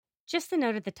Just a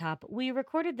note at the top, we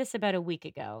recorded this about a week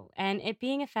ago, and it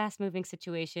being a fast moving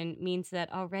situation means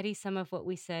that already some of what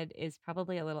we said is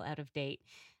probably a little out of date.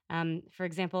 For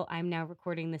example, I'm now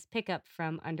recording this pickup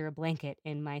from under a blanket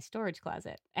in my storage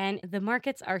closet, and the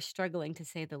markets are struggling to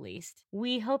say the least.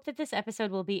 We hope that this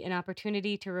episode will be an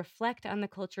opportunity to reflect on the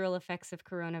cultural effects of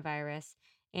coronavirus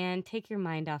and take your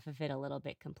mind off of it a little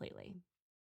bit completely.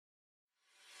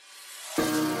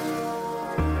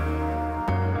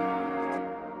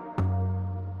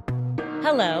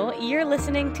 Hello, you're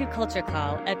listening to Culture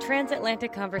Call, a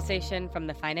transatlantic conversation from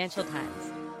the Financial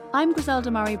Times. I'm Griselda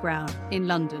Murray-Brown in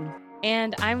London.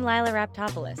 And I'm Lila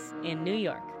Raptopoulos in New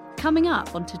York. Coming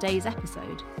up on today's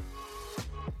episode.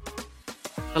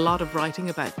 A lot of writing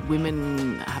about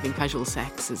women having casual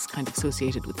sex is kind of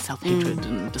associated with self-hatred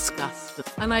and disgust.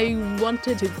 And I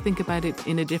wanted to think about it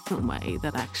in a different way,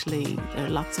 that actually there are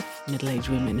lots of middle-aged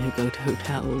women who go to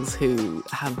hotels who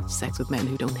have sex with men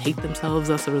who don't hate themselves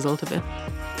as a result of it.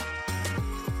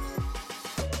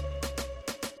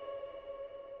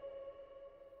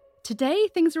 Today,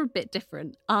 things are a bit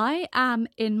different. I am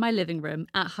in my living room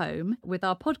at home with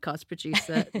our podcast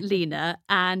producer, Lena,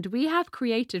 and we have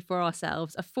created for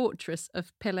ourselves a fortress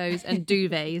of pillows and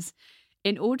duvets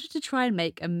in order to try and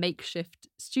make a makeshift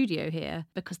studio here,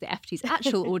 because the FT's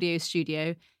actual audio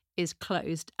studio is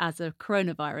closed as a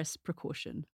coronavirus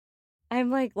precaution.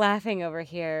 I'm laughing over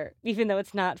here, even though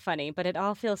it's not funny, but it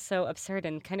all feels so absurd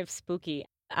and kind of spooky.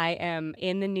 I am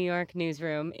in the New York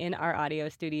newsroom in our audio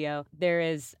studio. There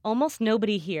is almost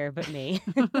nobody here but me.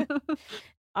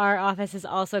 Our office is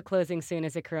also closing soon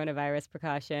as a coronavirus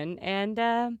precaution.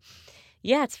 And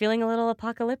it's feeling a little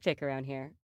apocalyptic around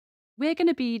here. We're going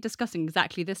to be discussing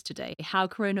exactly this today, how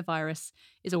coronavirus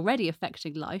is already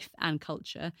affecting life and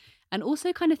culture, and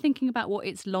also kind of thinking about what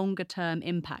its longer term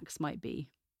impacts might be.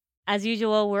 As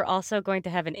usual, we're also going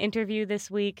to have an interview this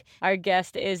week. Our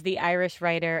guest is the Irish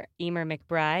writer Emer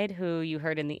McBride, who you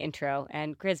heard in the intro.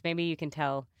 And Grizz, maybe you can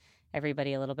tell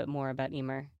everybody a little bit more about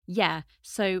Emer. Yeah,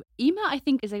 so Emer, I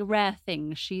think, is a rare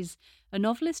thing. She's a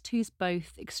novelist who's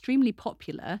both extremely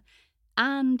popular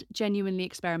and genuinely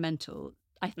experimental.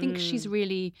 I think she's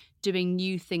really doing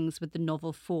new things with the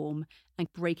novel form and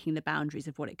breaking the boundaries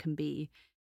of what it can be.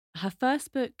 Her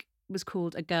first book was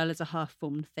called A Girl is a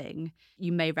Half-Formed Thing.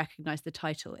 You may recognise the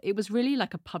title. It was really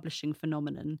like a publishing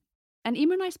phenomenon. And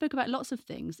Emer and I spoke about lots of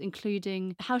things,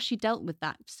 including how she dealt with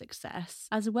that success,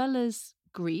 as well as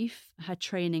grief, her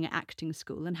training at acting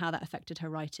school and how that affected her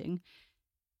writing,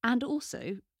 and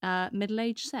also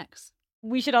middle-aged sex.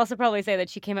 We should also probably say that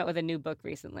she came out with a new book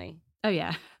recently. Oh,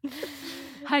 yeah.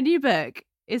 Her new book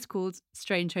is called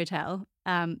Strange Hotel.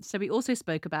 So we also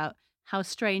spoke about how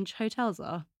strange hotels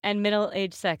are. And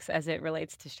middle-aged sex as it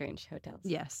relates to strange hotels.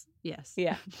 Yes. Yeah.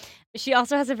 She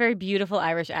also has a very beautiful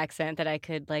Irish accent that I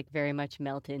could very much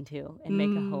melt into and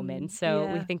make a home in.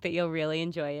 So we think that you'll really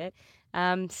enjoy it.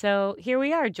 So here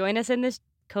we are. Join us in this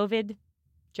COVID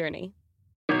journey.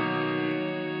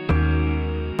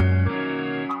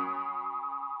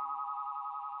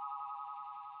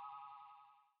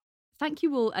 Thank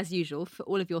you all, as usual, for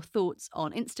all of your thoughts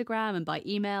on Instagram and by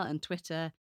email and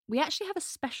Twitter. We actually have a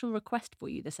special request for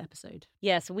you this episode.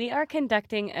 Yes, we are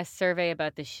conducting a survey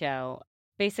about the show.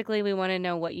 Basically, we want to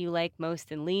know what you like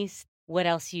most and least, what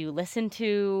else you listen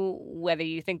to, whether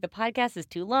you think the podcast is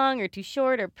too long or too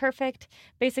short or perfect.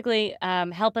 Basically,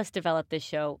 help us develop this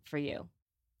show for you.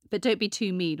 But don't be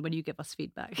too mean when you give us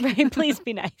feedback. Right, please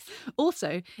be nice.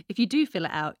 Also, if you do fill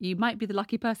it out, you might be the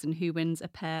lucky person who wins a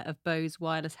pair of Bose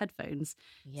wireless headphones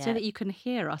so that you can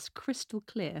hear us crystal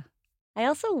clear. I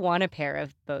also want a pair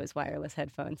of Bose wireless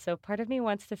headphones, so part of me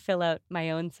wants to fill out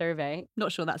my own survey.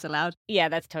 Not sure that's allowed. Yeah,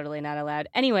 that's totally not allowed.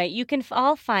 Anyway, you can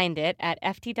all find it at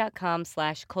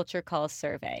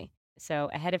ft.com/culturecallsurvey. So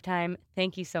ahead of time,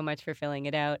 thank you so much for filling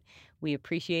it out. We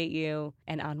appreciate you,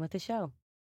 and on with the show.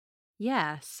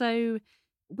 Yeah, so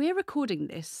we're recording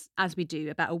this, as we do,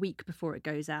 about a week before it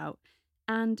goes out.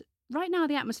 And right now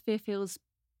the atmosphere feels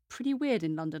pretty weird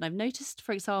in London. I've noticed,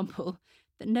 for example,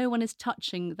 that no one is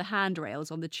touching the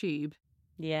handrails on the tube.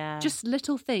 Yeah. Just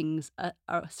little things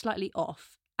are slightly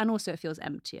off. And also it feels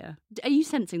emptier. Are you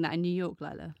sensing that in New York,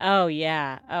 Lila? Oh,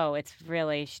 yeah. Oh, it's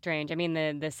really strange. I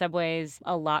mean, the subway's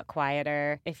a lot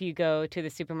quieter. If you go to the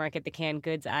supermarket, the canned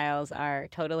goods aisles are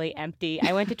totally empty.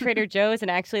 I went to Trader Joe's and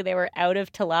actually they were out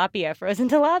of tilapia, frozen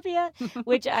tilapia,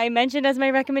 which I mentioned as my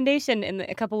recommendation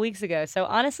a couple weeks ago. So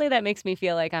honestly, that makes me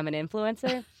feel like I'm an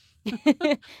influencer.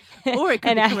 Or it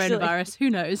could And be actually, coronavirus. Who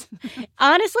knows?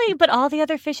 honestly, but all the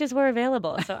other fishes were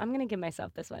available. So I'm going to give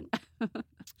myself this one.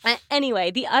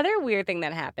 Anyway, the other weird thing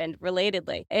that happened,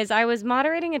 relatedly, is I was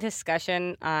moderating a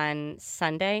discussion on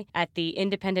Sunday at the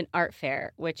Independent Art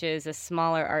Fair, which is a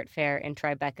smaller art fair in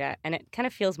Tribeca, and it kind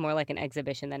of feels more like an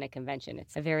exhibition than a convention.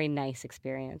 It's a very nice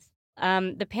experience.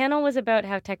 The panel was about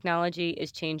how technology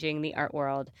is changing the art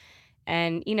world.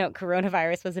 And,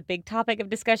 coronavirus was a big topic of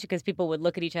discussion because people would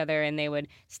look at each other and they would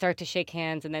start to shake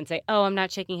hands and then say, oh, I'm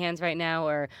not shaking hands right now,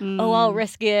 or, oh, I'll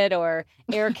risk it, or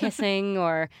air kissing,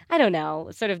 or I don't know,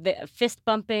 sort of the fist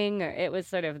bumping, or it was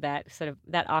sort of that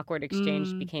awkward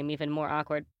exchange became even more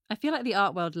awkward. I feel like the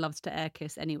art world loves to air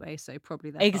kiss anyway, so probably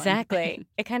they're Exactly. fine.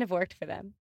 It kind of worked for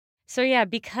them. So yeah,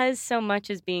 because so much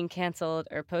is being canceled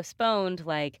or postponed,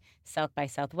 like South by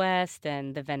Southwest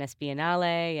and the Venice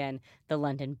Biennale and the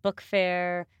London Book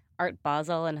Fair, Art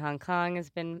Basel in Hong Kong has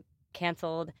been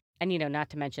canceled. And, not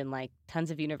to mention like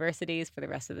tons of universities for the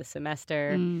rest of the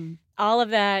semester. All of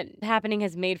that happening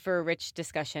has made for a rich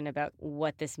discussion about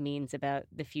what this means about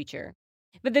the future.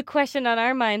 But the question on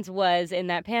our minds was, in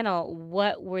that panel,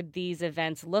 what would these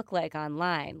events look like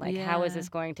online? Like, how is this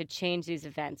going to change these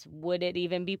events? Would it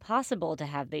even be possible to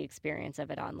have the experience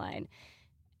of it online?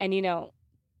 And,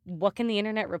 what can the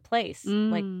internet replace?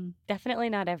 Like, definitely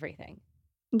not everything.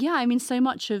 Yeah, I mean, so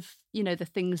much of, the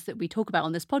things that we talk about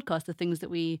on this podcast, the things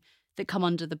that come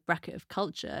under the bracket of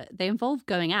culture, they involve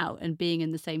going out and being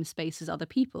in the same space as other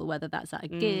people, whether that's at a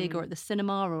gig or at the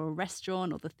cinema or a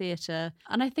restaurant or the theatre.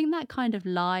 And I think that kind of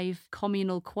live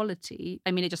communal quality,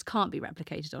 I mean, it just can't be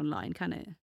replicated online, can it?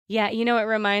 Yeah, it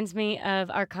reminds me of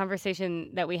our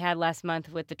conversation that we had last month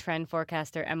with the trend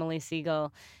forecaster, Emily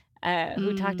Siegel,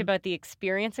 who talked about the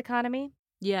experience economy.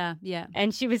 Yeah.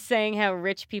 And she was saying how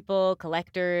rich people,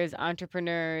 collectors,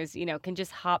 entrepreneurs, can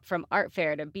just hop from art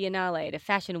fair to Biennale to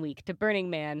Fashion Week to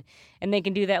Burning Man. And they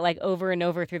can do that like over and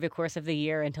over through the course of the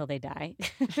year until they die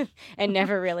and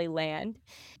never really land.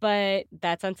 But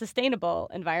that's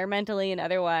unsustainable environmentally and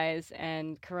otherwise.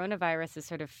 And coronavirus is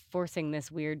sort of forcing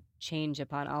this weird change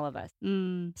upon all of us.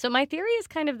 So my theory is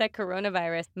kind of that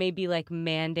coronavirus may be like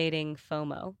mandating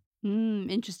FOMO.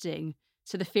 Interesting.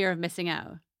 So the fear of missing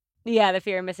out. Yeah, the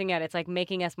fear of missing out. It's like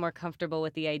making us more comfortable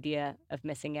with the idea of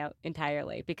missing out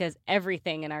entirely because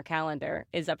everything in our calendar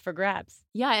is up for grabs.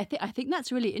 Yeah, I think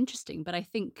that's really interesting. But I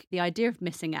think the idea of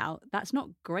missing out, that's not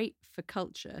great for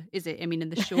culture, is it? I mean, in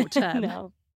the short term.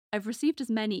 No. I've received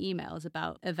as many emails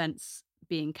about events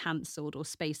being cancelled or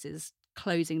spaces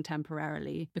closing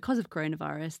temporarily because of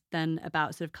coronavirus than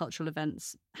about sort of cultural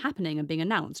events happening and being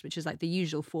announced, which is like the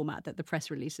usual format that the press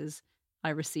releases I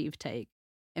receive take.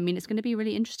 I mean, it's going to be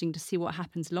really interesting to see what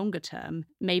happens longer term.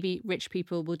 Maybe rich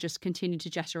people will just continue to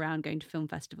jet around going to film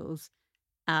festivals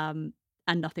and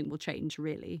nothing will change,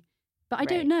 really. But I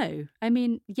don't know. I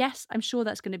mean, yes, I'm sure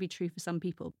that's going to be true for some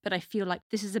people, but I feel like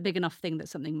this is a big enough thing that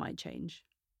something might change.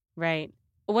 Right.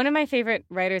 One of my favorite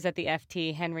writers at the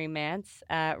FT, Henry Mance,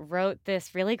 wrote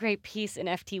this really great piece in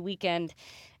FT Weekend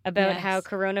about how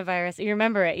coronavirus, you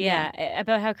remember it? Yeah.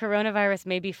 About how coronavirus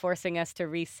may be forcing us to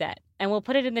reset. And we'll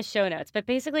put it in the show notes. But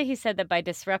basically, he said that by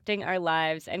disrupting our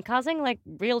lives and causing like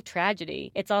real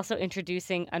tragedy, it's also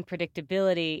introducing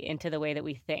unpredictability into the way that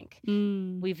we think.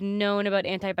 We've known about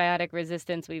antibiotic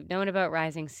resistance. We've known about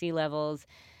rising sea levels.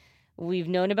 We've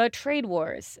known about trade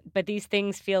wars. But these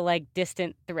things feel like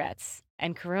distant threats.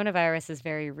 And coronavirus is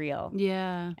very real.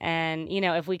 Yeah. And,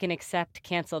 if we can accept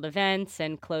canceled events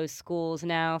and close schools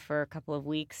now for a couple of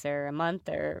weeks or a month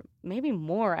or maybe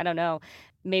more, I don't know,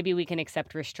 maybe we can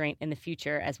accept restraint in the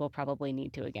future as we'll probably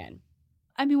need to again.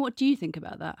 I mean, what do you think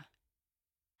about that?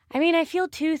 I mean, I feel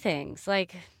two things.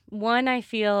 Like, one, I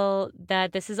feel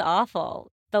that this is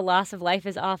awful. The loss of life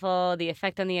is awful. The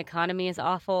effect on the economy is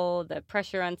awful. The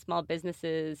pressure on small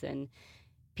businesses and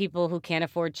people who can't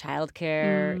afford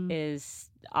childcare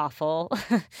is awful.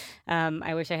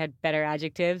 I wish I had better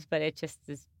adjectives, but it just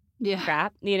is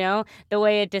crap. The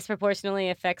way it disproportionately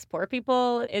affects poor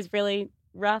people is really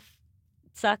rough.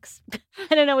 It sucks.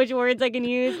 I don't know which words I can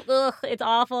use. Ugh, it's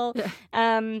awful.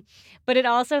 But it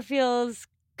also feels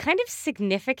kind of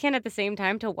significant at the same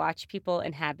time to watch people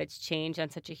and habits change on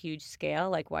such a huge scale,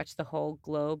 like watch the whole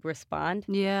globe respond.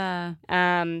 Yeah.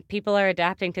 People are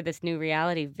adapting to this new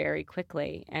reality very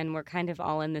quickly, and we're kind of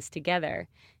all in this together.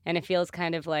 And it feels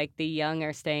kind of like the young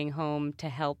are staying home to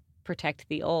help protect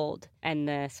the old and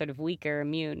the sort of weaker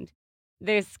immune.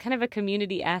 There's kind of a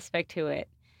community aspect to it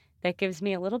that gives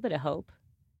me a little bit of hope.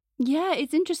 Yeah,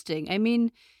 it's interesting. I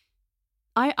mean,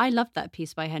 I loved that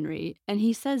piece by Henry, and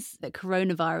he says that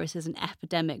coronavirus is an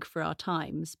epidemic for our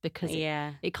times because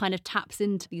it kind of taps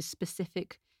into these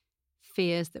specific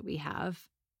fears that we have.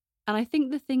 And I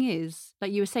think the thing is,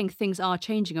 like you were saying, things are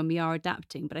changing and we are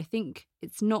adapting, but I think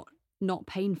it's not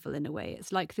painful in a way.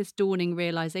 It's like this dawning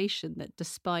realization that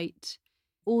despite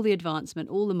all the advancement,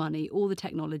 all the money, all the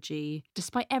technology,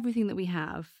 despite everything that we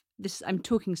have, this I'm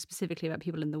talking specifically about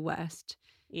people in the West.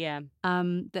 Yeah.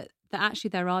 That actually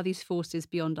there are these forces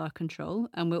beyond our control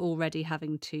and we're already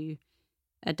having to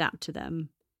adapt to them.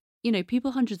 You know,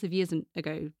 people hundreds of years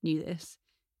ago knew this.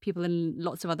 People in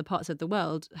lots of other parts of the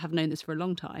world have known this for a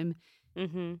long time.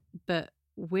 Mm-hmm. But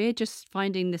we're just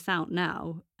finding this out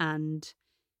now and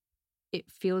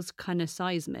it feels kind of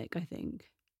seismic, I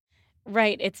think.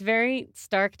 Right. It's very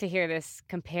stark to hear this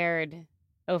compared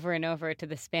over and over to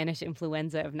the Spanish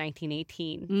influenza of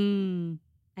 1918.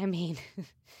 I mean,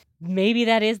 maybe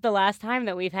that is the last time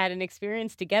that we've had an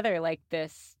experience together like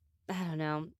this. I don't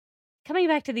know. Coming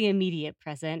back to the immediate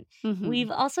present,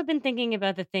 we've also been thinking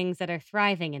about the things that are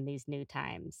thriving in these new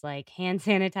times, like hand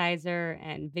sanitizer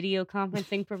and video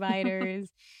conferencing providers.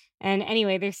 And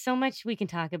anyway, there's so much we can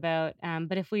talk about.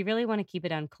 But if we really want to keep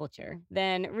it on culture,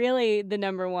 then really the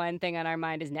number one thing on our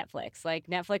mind is Netflix. Like,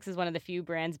 Netflix is one of the few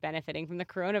brands benefiting from the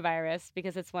coronavirus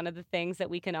because it's one of the things that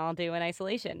we can all do in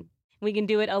isolation. We can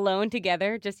do it alone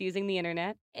together, just using the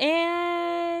internet.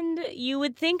 And you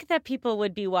would think that people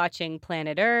would be watching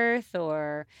Planet Earth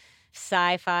or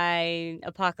sci-fi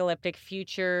apocalyptic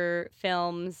future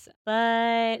films,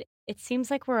 but it seems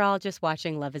like we're all just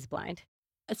watching Love is Blind.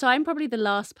 So I'm probably the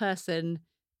last person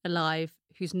alive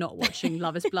who's not watching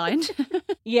Love is Blind.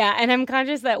 Yeah, and I'm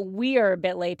conscious that we are a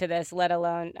bit late to this, let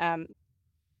alone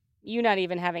you not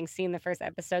even having seen the first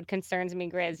episode concerns me,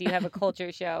 Grizz. You have a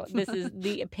culture show. This is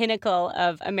the pinnacle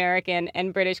of American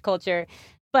and British culture.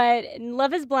 But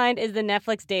Love is Blind is the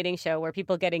Netflix dating show where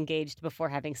people get engaged before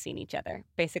having seen each other.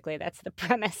 Basically, that's the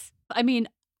premise. I mean,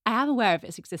 I am aware of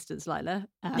its existence, Lila,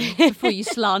 before you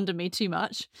slander me too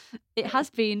much. It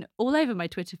has been all over my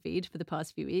Twitter feed for the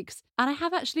past few weeks, and I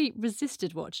have actually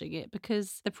resisted watching it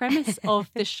because the premise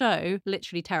of the show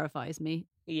literally terrifies me.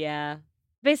 Yeah.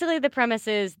 Basically, the premise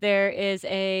is there is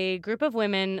a group of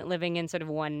women living in sort of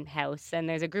one house, and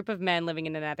there's a group of men living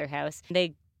in another house.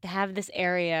 They have this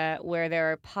area where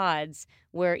there are pods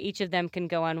where each of them can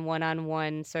go on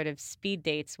one-on-one sort of speed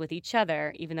dates with each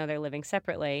other, even though they're living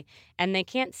separately, and they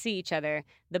can't see each other.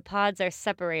 The pods are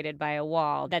separated by a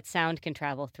wall that sound can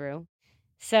travel through.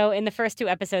 So in the first 2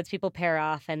 episodes, people pair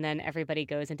off, and then everybody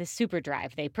goes into super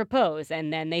drive. They propose,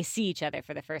 and then they see each other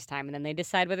for the first time, and then they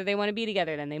decide whether they want to be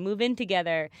together. Then they move in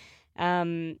together.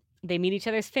 They meet each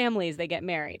other's families. They get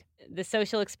married. The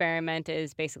social experiment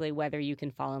is basically whether you can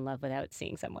fall in love without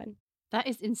seeing someone. That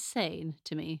is insane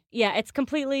to me. Yeah, it's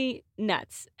completely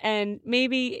nuts. And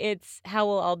maybe it's how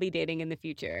we'll all be dating in the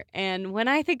future. And when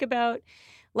I think about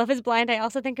Love is Blind, I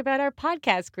also think about our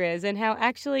podcast, Grizz, and how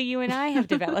actually you and I have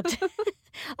developed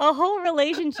a whole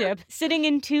relationship sitting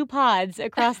in 2 pods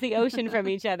across the ocean from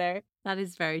each other. That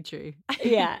is very true.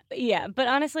 Yeah. But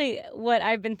honestly, what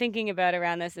I've been thinking about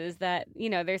around this is that, you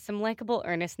know, there's some likable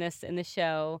earnestness in the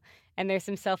show, and there's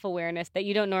some self-awareness that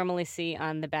you don't normally see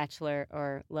on The Bachelor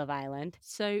or Love Island.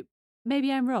 So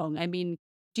maybe I'm wrong. I mean,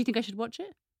 do you think I should watch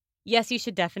it? Yes, you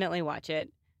should definitely watch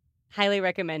it. Highly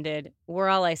recommended. We're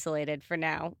all isolated for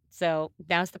now, so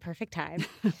now's the perfect time.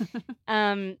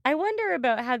 I wonder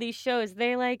about how these shows,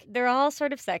 they're all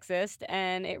sort of sexist,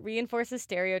 and it reinforces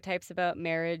stereotypes about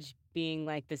marriage being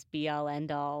like this be-all,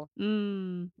 end-all.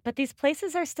 But these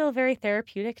places are still very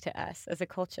therapeutic to us as a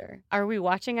culture. Are we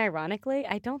watching ironically?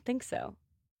 I don't think so.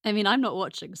 I mean, I'm not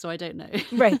watching, so I don't know.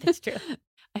 Right, that's true.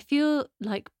 I feel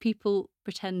like people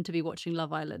pretend to be watching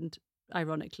Love Island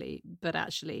ironically, but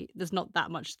actually there's not that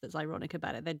much that's ironic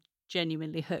about it. They're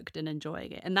genuinely hooked and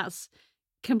enjoying it, and that's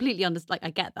completely I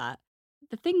get that.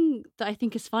 The thing that I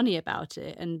think is funny about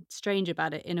it and strange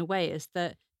about it in a way is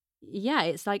that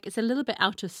it's like it's a little bit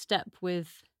out of step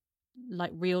with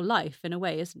like real life in a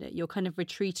way, isn't it? You're kind of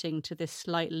retreating to this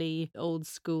slightly old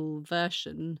school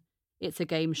version. It's a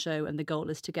game show and the goal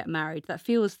is to get married. That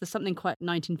feels there's something quite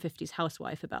 1950s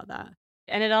housewife about that.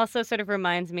 And it also sort of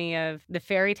reminds me of the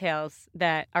fairy tales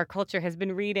that our culture has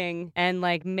been reading and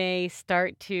like may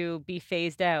start to be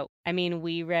phased out. I mean,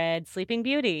 we read Sleeping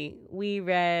Beauty. We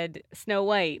read Snow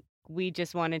White. We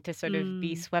just wanted to sort of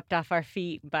be swept off our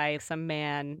feet by some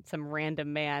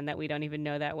random man that we don't even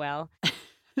know that well.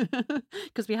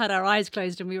 Because we had our eyes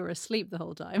closed and we were asleep the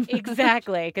whole time.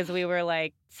 Exactly, because we were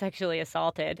like sexually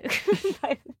assaulted.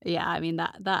 Yeah, I mean,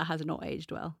 that has not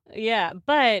aged well. Yeah,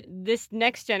 but this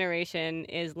next generation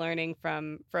is learning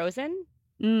from Frozen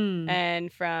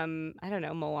and from, I don't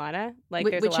know, Moana. Like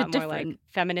there's a lot more like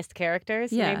feminist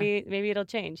characters. Yeah. Maybe it'll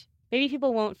change. Maybe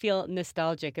people won't feel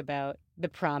nostalgic about the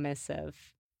promise of,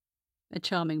 A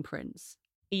charming prince.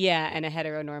 yeah, and a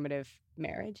heteronormative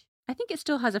marriage. I think it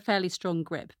still has a fairly strong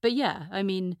grip. But yeah, I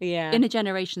mean, Yeah. in a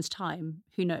generation's time,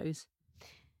 who knows?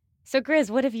 So, Grizz,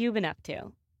 what have you been up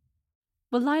to?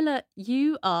 Well, Lila,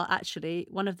 you are actually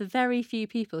one of the very few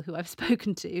people who I've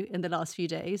spoken to in the last few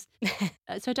days.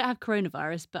 So I don't have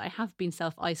coronavirus, but I have been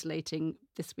self-isolating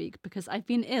this week because I've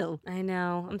been ill. I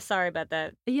know. I'm sorry about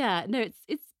that. Yeah, no,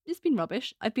 it's been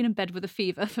rubbish. I've been in bed with a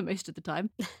fever for most of the time.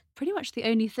 Pretty much the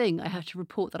only thing I have to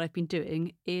report that I've been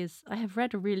doing is I have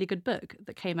read a really good book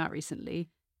that came out recently.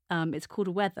 It's called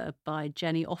Weather by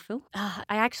Jenny Offill. I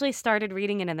actually started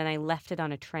reading it and then I left it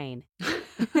on a train.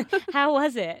 How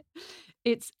was it?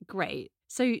 It's great.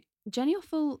 So Jenny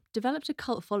Offill developed a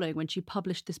cult following when she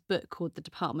published this book called The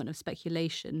Department of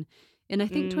Speculation in, I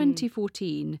think,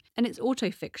 2014. And it's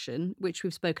autofiction, which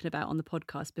we've spoken about on the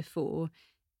podcast before.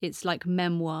 It's like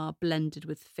memoir blended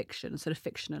with fiction, sort of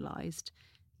fictionalized.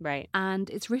 Right. And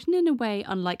it's written in a way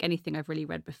unlike anything I've really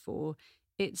read before.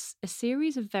 It's a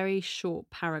series of very short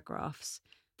paragraphs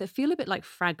that feel a bit like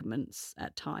fragments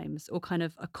at times, or kind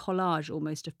of a collage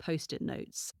almost of post-it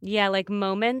notes. Yeah, like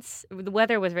moments. The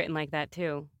Weather was written like that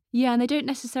too. Yeah, and they don't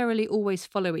necessarily always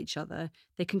follow each other.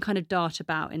 They can kind of dart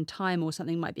about in time, or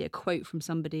something might be a quote from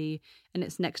somebody and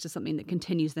it's next to something that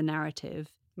continues the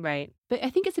narrative. Right. But I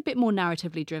think it's a bit more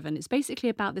narratively driven. It's basically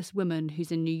about this woman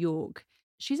who's in New York.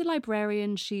 She's a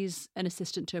librarian. She's an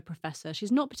assistant to a professor.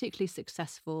 She's not particularly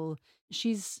successful.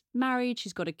 She's married.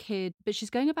 She's got a kid. But she's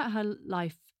going about her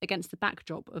life against the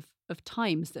backdrop of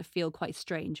times that feel quite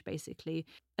strange, basically.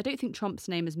 I don't think Trump's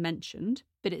name is mentioned,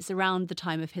 but it's around the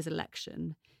time of his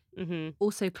election. Mm-hmm.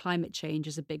 Also, climate change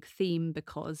is a big theme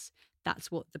because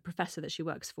that's what the professor that she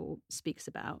works for speaks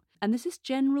about. And there's this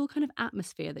general kind of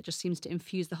atmosphere that just seems to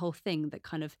infuse the whole thing, that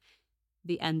kind of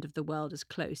the end of the world is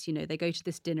close. You know, they go to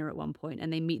this dinner at one point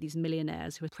and they meet these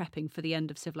millionaires who are prepping for the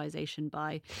end of civilization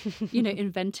by, you know,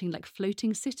 inventing like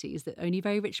floating cities that only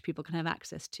very rich people can have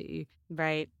access to.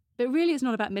 Right. But really, it's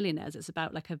not about millionaires. It's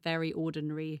about like a very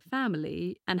ordinary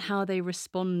family and how they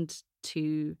respond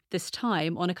to this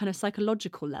time on a kind of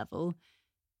psychological level.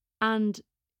 And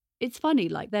it's funny,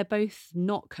 like they're both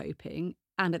not coping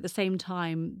and at the same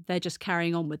time, they're just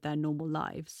carrying on with their normal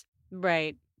lives.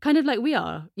 Right. Kind of like we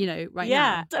are, you know, right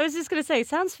now. Yeah. I was just going to say,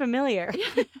 sounds familiar.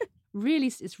 Really,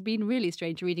 it's been really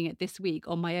strange reading it this week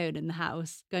on my own in the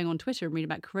house, going on Twitter and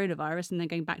reading about coronavirus and then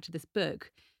going back to this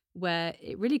book where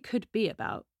it really could be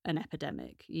about an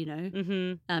epidemic, you know?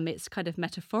 Mm-hmm. It's kind of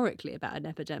metaphorically about an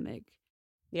epidemic.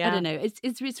 Yeah. I don't know.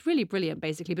 It's really brilliant,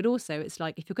 basically. But also, it's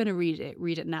like, if you're going to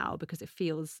read it now because it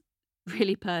feels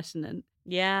really pertinent.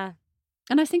 Yeah.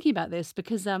 And I was thinking about this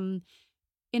because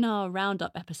in our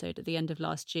roundup episode at the end of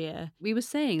last year, we were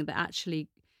saying that actually,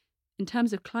 in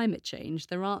terms of climate change,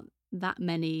 there aren't that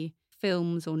many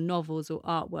films or novels or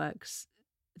artworks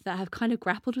that have kind of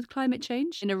grappled with climate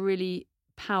change in a really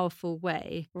powerful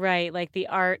way. Right. Like the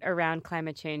art around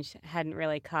climate change hadn't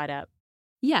really caught up.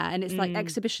 Yeah, and it's like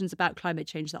exhibitions about climate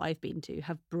change that I've been to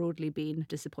have broadly been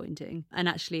disappointing. And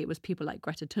actually, it was people like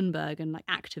Greta Thunberg and like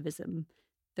activism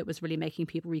that was really making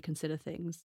people reconsider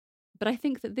things. But I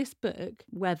think that this book,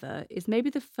 Weather, is maybe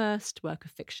the first work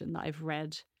of fiction that I've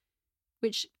read,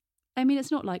 which, I mean,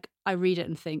 it's not like I read it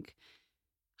and think,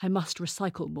 I must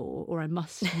recycle more or I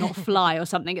must not fly or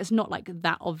something. It's not like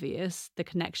that obvious, the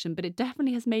connection, but it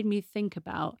definitely has made me think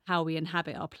about how we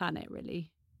inhabit our planet,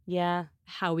 really. Yeah.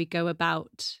 How we go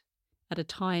about at a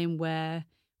time where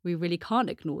we really can't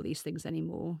ignore these things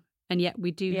anymore. And yet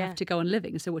we do have to go on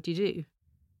living. So what do you do?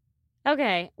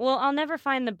 Okay. Well, I'll never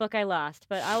find the book I lost,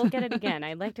 but I will get it again.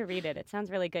 I'd like to read it. It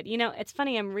sounds really good. You know, it's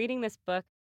funny. I'm reading this book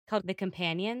called The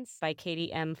Companions by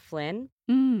Katie M. Flynn,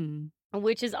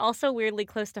 which is also weirdly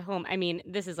close to home. I mean,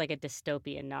 this is like a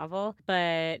dystopian novel,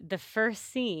 but the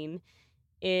first scene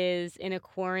is in a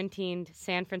quarantined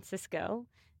San Francisco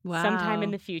sometime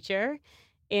in the future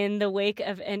in the wake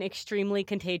of an extremely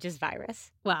contagious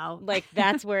virus. Wow. Like,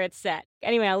 that's where it's set.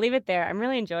 Anyway, I'll leave it there. I'm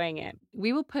really enjoying it.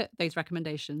 We will put those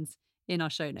recommendations in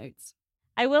our show notes.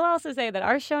 I will also say that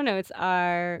our show notes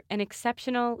are an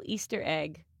exceptional Easter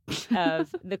egg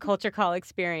of the Culture Call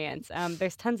experience.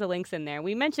 There's tons of links in there.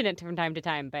 We mention it from time to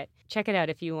time, but check it out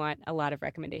if you want a lot of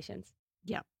recommendations.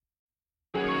 Yeah.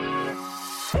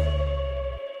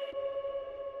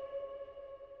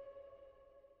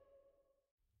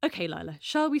 Okay, Lila,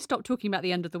 shall we stop talking about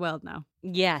the end of the world now?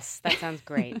 Yes, that sounds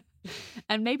great.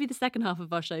 And maybe the second half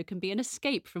of our show can be an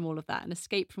escape from all of that, an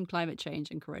escape from climate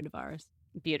change and coronavirus.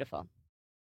 Beautiful.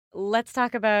 Let's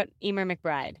talk about Emer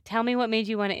McBride. Tell me what made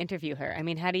you want to interview her. I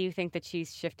mean, how do you think that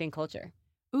she's shifting culture?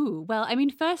 Ooh, well, I mean,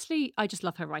 firstly, I just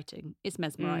love her writing. It's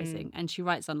mesmerizing. And she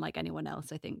writes unlike anyone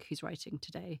else, I think, who's writing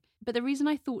today. But the reason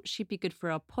I thought she'd be good for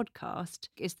our podcast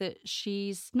is that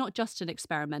she's not just an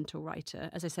experimental writer,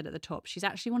 as I said at the top. She's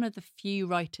actually one of the few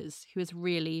writers who has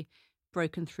really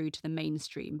broken through to the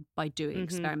mainstream by doing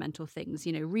experimental things.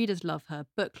 You know, readers love her,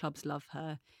 book clubs love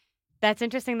her. That's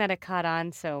interesting that it caught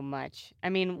on so much. I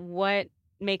mean, what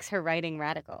makes her writing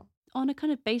radical? On a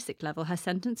kind of basic level, her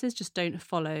sentences just don't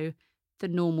follow the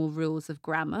normal rules of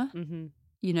grammar.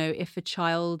 You know, if a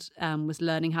child was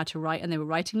learning how to write and they were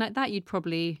writing like that, you'd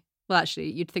probably, well,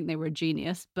 actually, you'd think they were a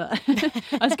genius. But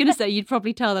I was going to say, you'd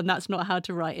probably tell them that's not how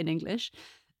to write in English.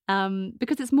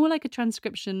 Because it's more like a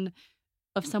transcription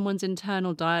of someone's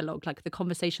internal dialogue, like the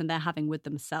conversation they're having with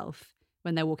themselves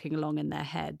when they're walking along in their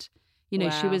head. You know,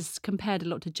 she was compared a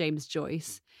lot to James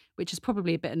Joyce, which is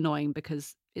probably a bit annoying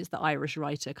because it's the Irish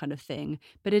writer kind of thing.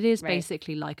 But it is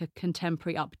basically like a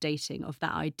contemporary updating of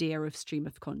that idea of stream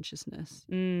of consciousness.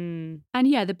 And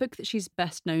yeah, the book that she's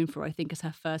best known for, I think, is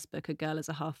her first book, A Girl is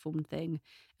a Half-Formed Thing.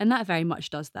 And that very much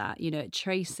does that. You know, it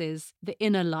traces the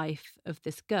inner life of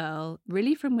this girl,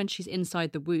 really from when she's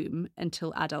inside the womb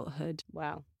until adulthood.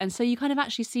 Wow. And so you kind of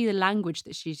actually see the language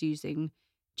that she's using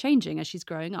changing as she's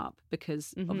growing up,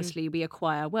 because obviously we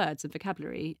acquire words and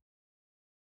vocabulary.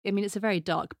 I mean, it's a very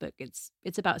dark book.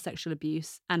 It's about sexual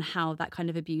abuse and how that kind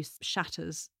of abuse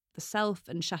shatters the self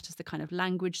and shatters the kind of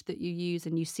language that you use.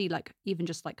 And you see, like, even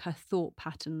just like her thought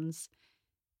patterns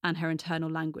and her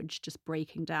internal language just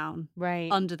breaking down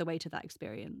under the weight of that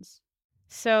experience.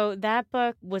 So that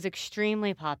book was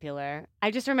extremely popular.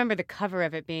 I just remember the cover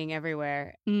of it being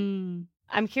everywhere.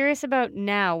 I'm curious about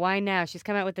now. Why now? She's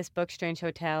come out with this book, Strange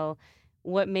Hotel.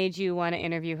 What made you want to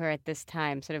interview her at this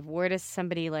time? Sort of, where does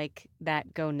somebody like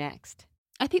that go next?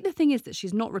 I think the thing is that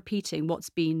she's not repeating what's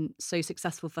been so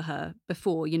successful for her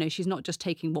before. You know, she's not just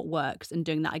taking what works and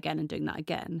doing that again and doing that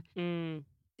again.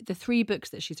 The 3 books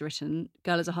that she's written,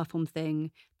 Girl is a Half-Formed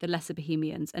Thing, The Lesser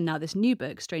Bohemians, and now this new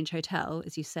book, Strange Hotel,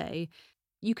 as you say,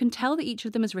 you can tell that each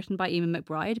of them is written by Emma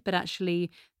McBride, but actually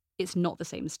it's not the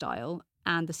same style.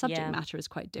 And the subject matter is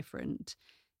quite different.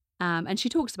 And she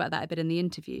talks about that a bit in the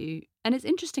interview. And it's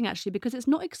interesting, actually, because it's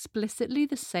not explicitly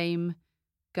the same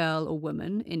girl or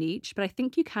woman in each, but I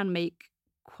think you can make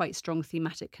quite strong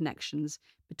thematic connections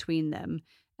between them.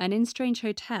 And in Strange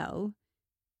Hotel,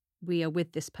 we are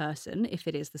with this person, if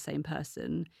it is the same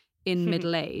person, in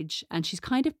middle age. And she's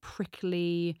kind of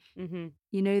prickly,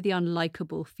 you know, the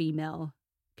unlikable female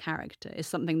character is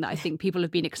something that I think people have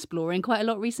been exploring quite a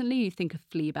lot recently. You think of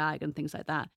Fleabag and things like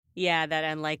that. Yeah,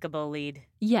 that unlikable lead.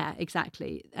 Yeah,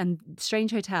 exactly. And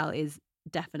Strange Hotel is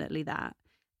definitely that.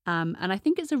 And I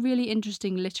think it's a really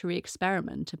interesting literary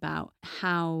experiment about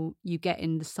how you get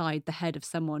inside the head of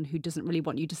someone who doesn't really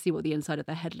want you to see what the inside of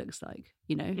their head looks like.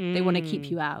 You know, they want to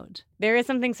keep you out. There is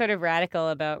something sort of radical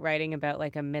about writing about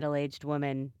like a middle-aged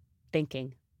woman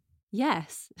thinking.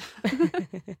 Yes.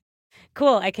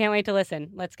 Cool. I can't wait to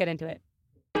listen. Let's get into it.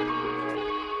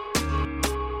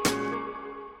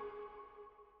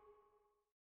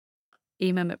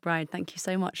 Emma McBride, thank you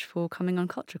so much for coming on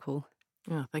Culture Call.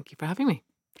 Oh, thank you for having me.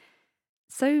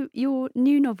 So your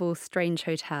new novel, Strange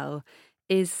Hotel,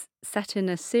 is set in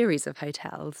a series of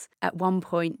hotels. At one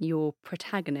point, your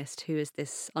protagonist, who is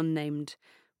this unnamed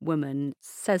woman,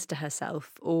 says to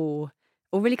herself, or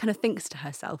really kind of thinks to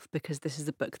herself, because this is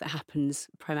a book that happens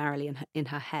primarily in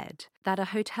her head, that a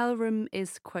hotel room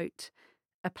is, quote,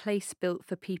 a place built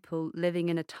for people living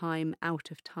in a time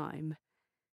out of time.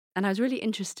 And I was really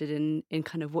interested in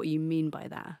kind of what you mean by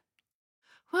that.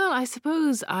 Well, I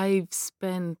suppose I've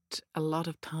spent a lot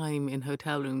of time in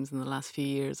hotel rooms in the last few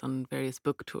years on various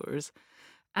book tours.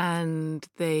 And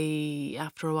they,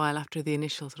 after a while, after the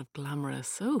initial sort of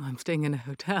glamorous, oh, I'm staying in a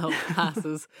hotel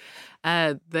passes,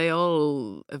 they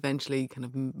all eventually kind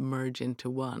of merge into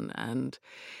one. And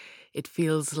it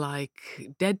feels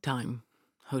like dead time,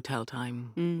 hotel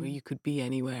time, where you could be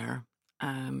anywhere.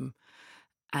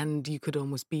 And you could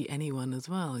almost be anyone as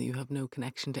well. You have no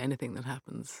connection to anything that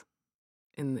happens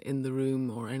in the room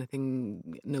or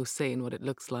anything, no say in what it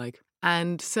looks like.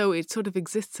 And so it sort of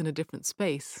exists in a different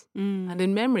space. And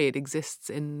in memory, it exists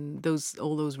in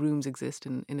all those rooms exist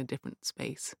in a different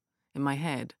space in my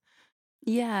head.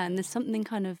 Yeah, and there's something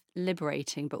kind of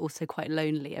liberating, but also quite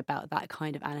lonely about that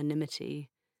kind of anonymity.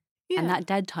 Yeah. And that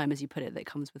dead time, as you put it, that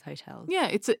comes with hotels. Yeah,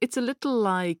 it's a little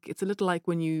like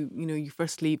when you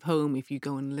first leave home, if you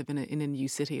go and live in a new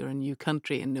city or a new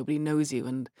country and nobody knows you,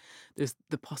 and there's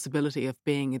the possibility of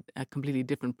being a completely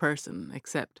different person,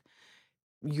 except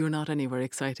you're not anywhere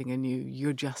exciting and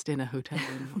you're just in a hotel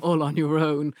room all on your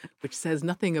own, which says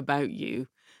nothing about you.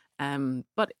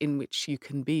 but in which you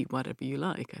can be whatever you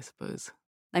like, I suppose.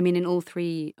 I mean, in all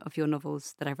three of your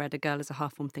novels that I've read, A Girl is a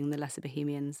Half-Formed Thing, The Lesser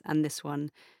Bohemians, and this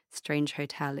one, Strange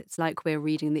Hotel, it's like we're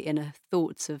reading the inner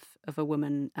thoughts of a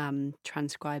woman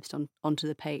transcribed onto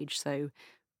the page. So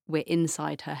we're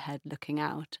inside her head looking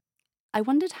out. I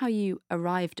wondered how you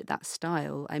arrived at that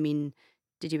style. I mean,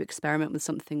 did you experiment with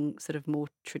something sort of more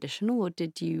traditional, or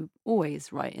did you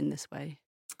always write in this way?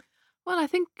 Well, I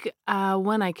think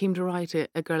when I came to write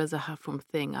A Girl is a Half-Formed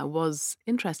Thing, I was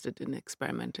interested in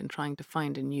experiment and trying to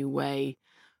find a new way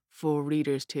for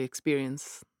readers to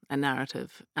experience a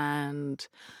narrative. And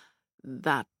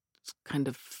that kind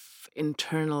of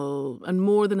internal, and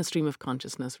more than a stream of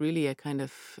consciousness, really a kind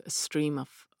of a stream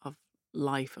of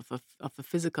life, of a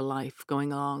physical life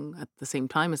going along at the same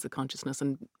time as the consciousness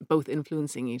and both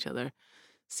influencing each other,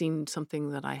 seemed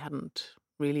something that I hadn't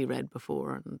really read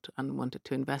before and wanted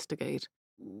to investigate.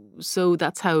 So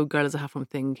that's how Girl is a Half-Formed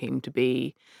Thing came to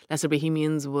be. Lesser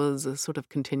Bohemians was a sort of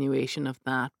continuation of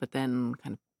that, but then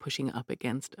kind of pushing it up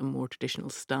against a more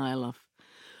traditional style of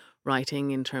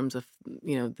writing in terms of,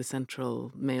 the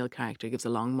central male character gives a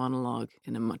long monologue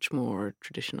in a much more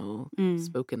traditional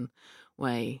spoken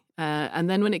way.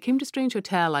 And then when it came to Strange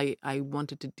Hotel, I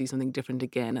wanted to do something different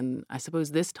again. And I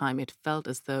suppose this time it felt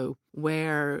as though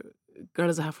where Girl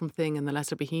is a Half-Formed Thing and The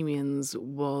Lesser Bohemians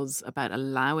was about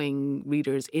allowing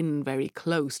readers in very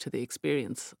close to the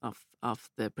experience of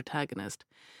the protagonist,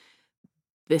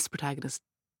 this protagonist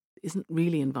isn't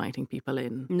really inviting people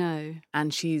in. No.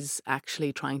 And she's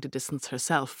actually trying to distance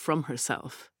herself from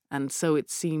herself. And so it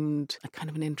seemed a kind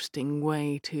of an interesting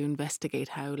way to investigate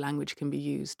how language can be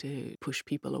used to push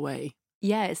people away.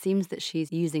 Yeah, it seems that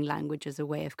she's using language as a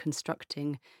way of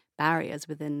constructing barriers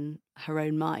within her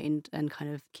own mind and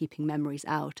kind of keeping memories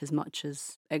out as much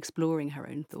as exploring her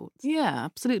own thoughts. Yeah,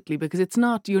 absolutely. Because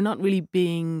you're not really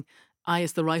being, I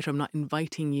as the writer, I'm not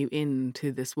inviting you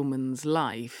into this woman's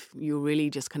life. You're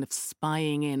really just kind of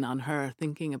spying in on her,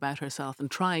 thinking about herself and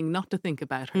trying not to think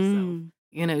about herself.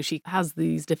 She has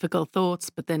these difficult thoughts,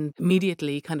 but then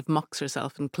immediately kind of mocks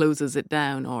herself and closes it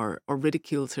down or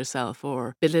ridicules herself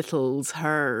or belittles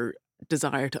her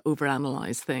desire to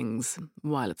overanalyze things,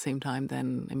 while at the same time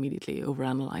then immediately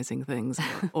overanalyzing things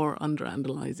or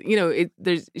underanalyzing.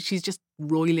 She's just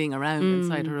roiling around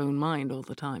inside her own mind all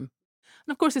the time.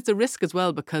 And of course, it's a risk as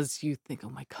well because you think, oh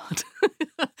my God,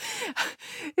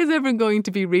 is everyone going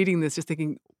to be reading this just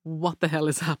thinking, what the hell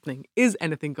is happening? Is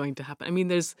anything going to happen? I mean,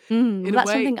 there's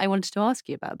that's something I wanted to ask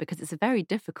you about because it's a very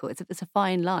difficult, it's a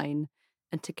fine line.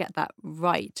 And to get that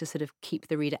right, to sort of keep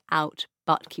the reader out,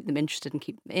 but keep them interested and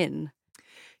keep them in.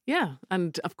 Yeah.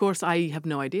 And of course, I have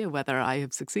no idea whether I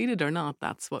have succeeded or not.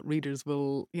 That's what readers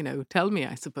will, tell me,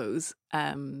 I suppose.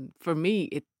 For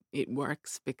me, it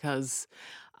works because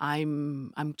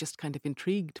I'm just kind of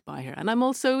intrigued by her. And I'm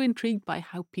also intrigued by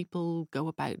how people go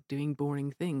about doing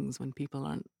boring things when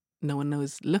no one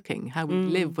knows looking, how we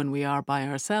live when we are by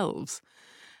ourselves.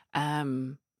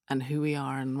 And who we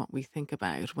are and what we think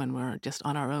about when we're just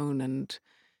on our own and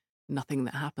nothing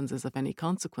that happens is of any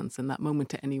consequence in that moment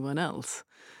to anyone else.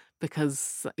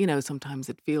 Because, sometimes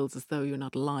it feels as though you're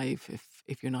not alive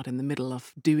if you're not in the middle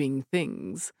of doing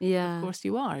things. Yeah. Of course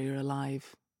you are. You're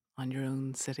alive on your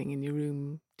own, sitting in your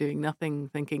room, doing nothing,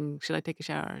 thinking, should I take a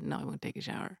shower? No, I won't take a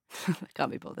shower. I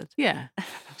can't be bothered. Yeah.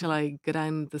 Shall I go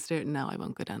down the stairs? No, I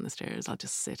won't go down the stairs. I'll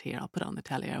just sit here. I'll put on the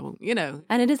telly. I won't,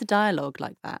 And it is a dialogue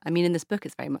like that. I mean, in this book,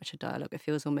 it's very much a dialogue. It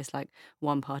feels almost like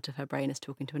one part of her brain is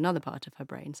talking to another part of her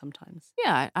brain sometimes.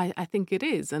 Yeah, I think it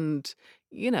is. And,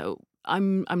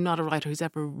 I'm not a writer who's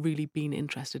ever really been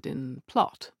interested in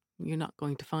plot. You're not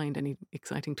going to find any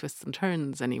exciting twists and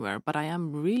turns anywhere, but I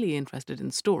am really interested in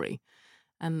story.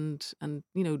 And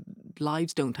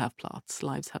lives don't have plots,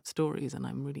 lives have stories, and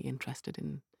I'm really interested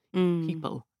in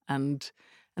people. And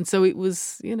so it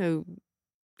was,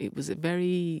 it was a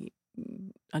very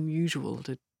unusual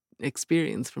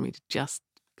experience for me to just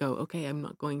go, okay, I'm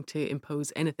not going to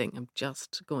impose anything. I'm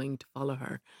just going to follow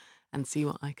her and see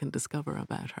what I can discover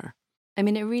about her. I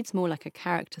mean, it reads more like a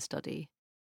character study.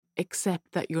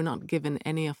 Except that you're not given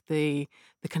any of the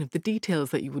kind of the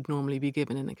details that you would normally be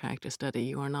given in a character study.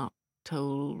 You are not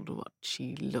told what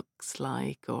she looks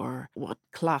like or what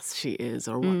class she is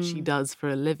or what she does for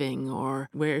a living or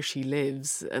where she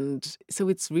lives. And so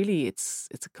it's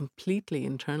a completely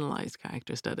internalized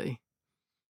character study.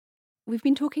 We've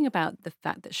been talking about the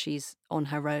fact that she's on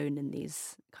her own in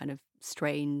these kind of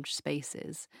strange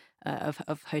spaces of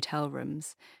hotel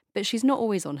rooms. But she's not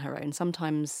always on her own.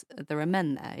 Sometimes there are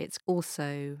men there. It's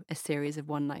also a series of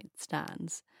one-night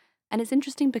stands. And it's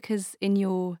interesting because in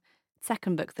your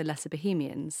second book, The Lesser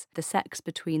Bohemians, the sex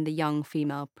between the young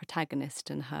female protagonist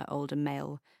and her older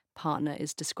male partner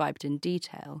is described in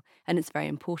detail, and it's very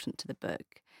important to the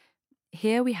book.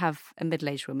 Here we have a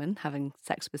middle-aged woman having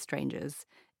sex with strangers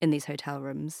in these hotel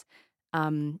rooms,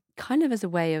 kind of as a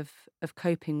way of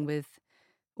coping with,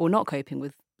 or not coping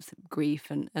with,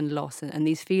 grief and loss and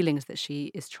these feelings that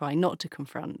she is trying not to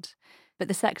confront. But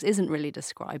the sex isn't really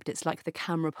described. It's like the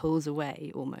camera pulls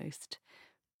away almost.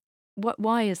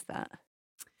 Why is that?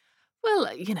 Well,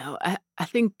 I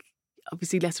think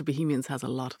obviously Lesser Bohemians has a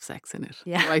lot of sex in it.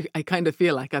 Yeah. So I kind of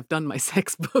feel like I've done my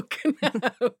sex book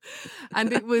now.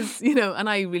 And it was, and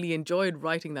I really enjoyed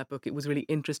writing that book. It was really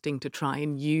interesting to try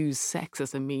and use sex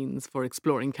as a means for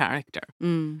exploring character.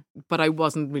 But I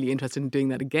wasn't really interested in doing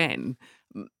that again.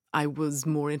 I was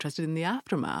more interested in the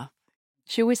aftermath.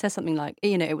 She always says something like,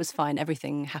 it was fine.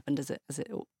 Everything happened as it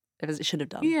should have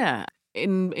done. Yeah.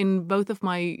 In both of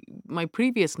my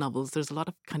previous novels, there's a lot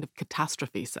of kind of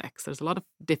catastrophe sex. There's a lot of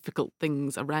difficult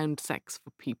things around sex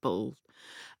for people,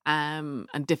 and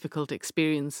difficult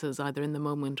experiences either in the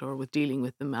moment or with dealing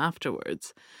with them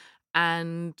afterwards.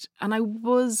 And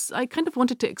I kind of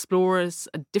wanted to explore a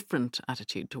different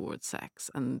attitude towards sex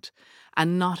and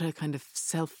not a kind of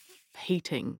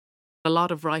self-hating. A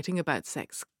lot of writing about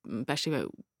sex, especially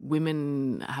about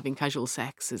women having casual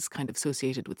sex, is kind of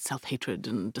associated with self-hatred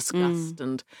and disgust.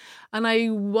 And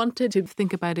I wanted to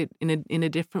think about it in a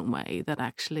different way, that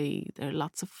actually there are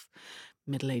lots of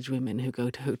middle-aged women who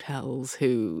go to hotels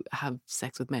who have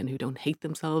sex with men who don't hate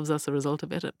themselves as a result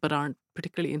of it, but aren't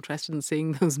particularly interested in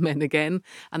seeing those men again.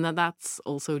 And that's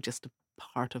also just a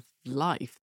part of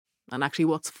life. And actually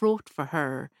what's fraught for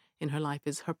her in her life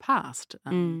is her past.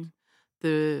 And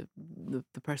the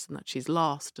person that she's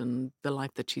lost and the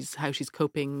life that how she's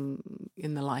coping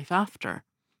in the life after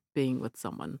being with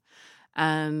someone.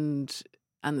 And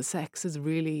the sex is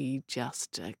really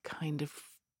just a kind of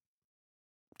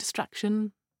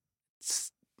distraction.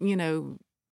 It's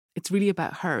really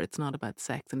about her. It's not about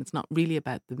sex, and it's not really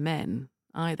about the men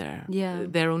either. Yeah.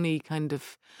 Their only kind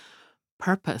of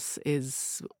purpose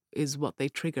is what they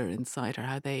trigger inside her,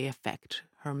 how they affect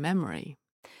her memory.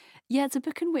 Yeah, it's a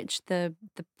book in which the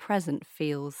present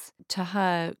feels, to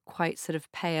her, quite sort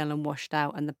of pale and washed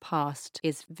out, and the past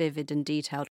is vivid and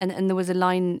detailed. And there was a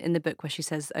line in the book where she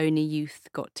says, "Only youth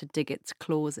got to dig its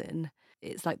claws in."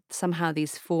 It's like somehow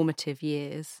these formative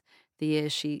years, the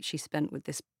years she spent with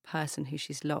this person who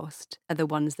she's lost, are the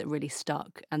ones that really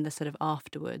stuck. And the sort of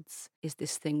afterwards is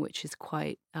this thing which is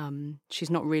quite, she's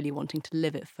not really wanting to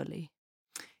live it fully.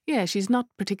 Yeah, she's not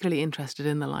particularly interested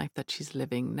in the life that she's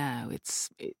living now.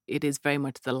 It is very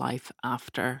much the life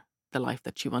after the life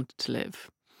that she wanted to live.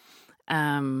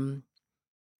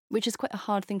 Which is quite a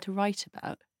hard thing to write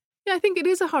about. Yeah, I think it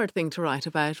is a hard thing to write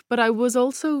about. But I was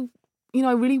also,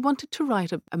 I really wanted to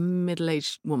write a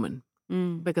middle-aged woman,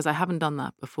 because I haven't done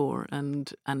that before.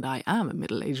 And I am a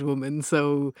middle-aged woman.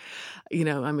 So,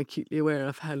 I'm acutely aware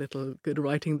of how little good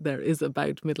writing there is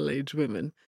about middle-aged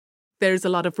women. There's a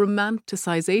lot of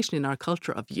romanticization in our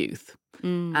culture of youth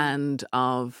and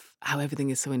of how everything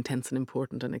is so intense and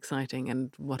important and exciting,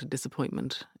 and what a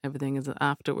disappointment everything is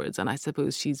afterwards. And I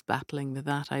suppose she's battling with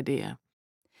that idea.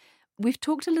 We've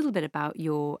talked a little bit about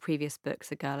your previous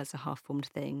books, A Girl as a Half-Formed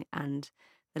Thing and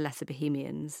The Lesser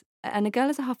Bohemians. And A Girl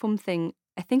as a Half-Formed Thing,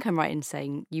 I think I'm right in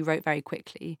saying you wrote very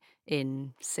quickly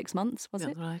in 6 months, was it?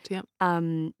 That's right, yeah.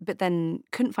 But then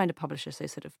couldn't find a publisher, so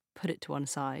sort of put it to one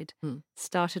side.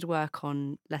 Started work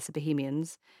on Lesser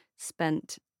Bohemians,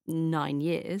 spent 9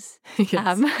 years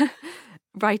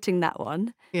writing that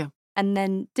one. Yeah. And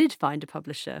then did find a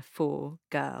publisher for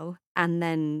Girl. And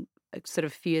then sort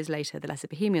of a few years later, The Lesser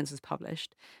Bohemians was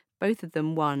published. Both of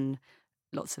them won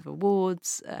lots of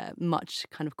awards, much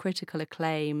kind of critical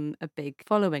acclaim, a big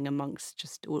following amongst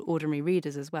just ordinary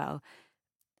readers as well.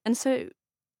 And so,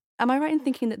 am I right in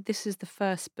thinking that this is the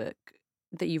first book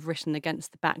that you've written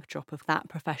against the backdrop of that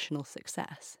professional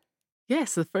success?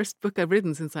 Yes, the first book I've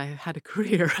written since I had a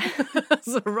career as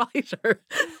a writer.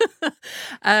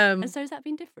 And so has that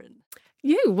been different?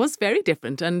 Yeah, it was very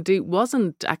different. And it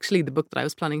wasn't actually the book that I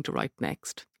was planning to write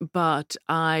next. But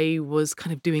I was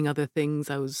kind of doing other things.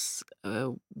 I was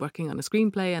working on a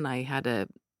screenplay, and I had a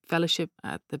fellowship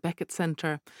at the Beckett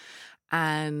Centre.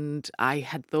 And I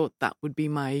had thought that would be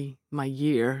my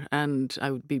year, and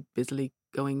I would be busily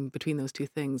going between those two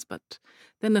things. But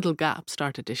then little gaps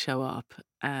started to show up.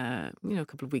 A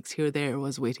couple of weeks here or there,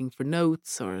 was waiting for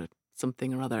notes or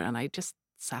something or other, and I just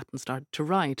sat and started to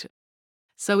write.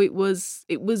 So it was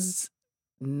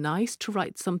nice to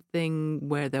write something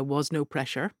where there was no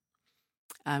pressure,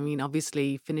 I mean,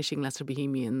 obviously, finishing Lesser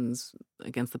Bohemians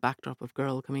against the backdrop of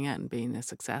Girl coming out and being a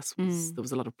success there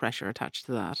was a lot of pressure attached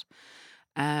to that.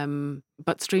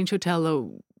 But Strange Hotel,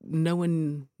 though, no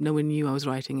one knew I was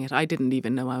writing it. I didn't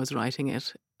even know I was writing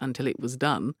it until it was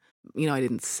done. You know, I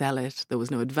didn't sell it. There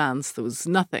was no advance. There was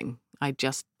nothing. I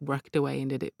just worked away and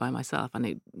did it by myself.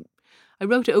 And I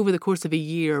wrote it over the course of a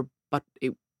year, but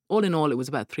all in all, it was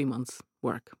about 3 months'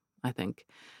 work, I think.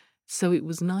 So it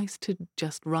was nice to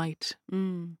just write.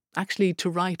 Actually, to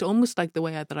write almost like the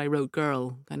way that I wrote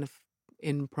Girl, kind of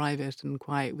in private and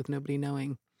quiet with nobody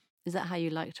knowing. Is that how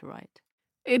you like to write?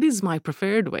 It is my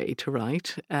preferred way to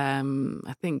write.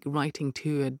 I think writing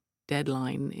to a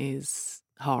deadline is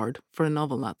hard. For a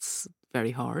novel, that's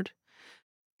very hard.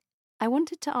 I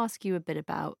wanted to ask you a bit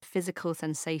about physical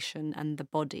sensation and the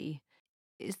body.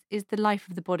 Is the life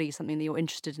of the body something that you're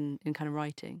interested in kind of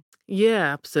writing?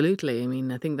 Yeah, absolutely. I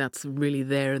mean, I think that's really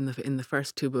there in the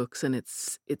first 2 books, and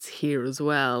it's here as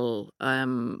well.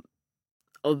 Although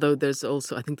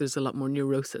I think there's a lot more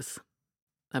neurosis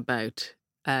about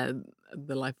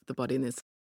the life of the body in this.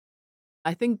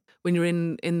 I think when you're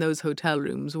in those hotel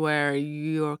rooms where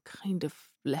you're kind of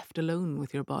left alone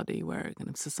with your body, where kind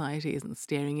of society isn't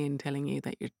staring in, telling you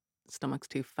that your stomach's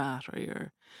too fat or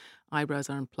your eyebrows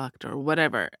aren't plucked or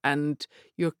whatever, and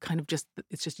you're kind of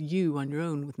it's just you on your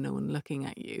own with no one looking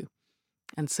at you.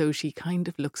 And so she kind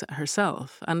of looks at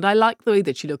herself. And I like the way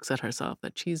that she looks at herself,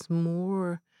 that she's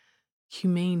more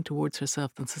humane towards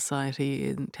herself than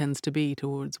society tends to be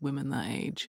towards women that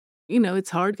age. You know,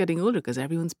 it's hard getting older because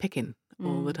everyone's picking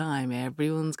all the time.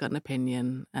 Everyone's got an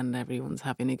opinion and everyone's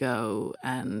having a go,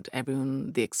 and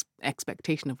the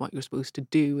expectation of what you're supposed to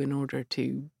do in order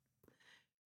to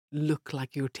look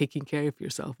like you're taking care of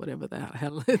yourself, whatever the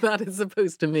hell that is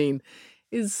supposed to mean,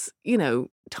 is, you know,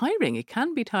 tiring. It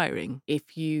can be tiring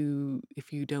if you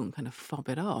don't kind of fob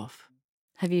it off.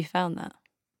 Have you found that?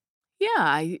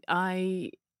 Yeah,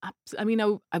 I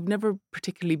mean, I've never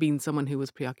particularly been someone who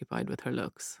was preoccupied with her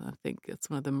looks. I think it's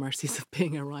one of the mercies of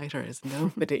being a writer is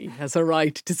nobody has a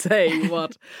right to say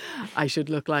what I should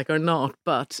look like or not.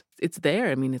 But it's there.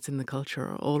 I mean, it's in the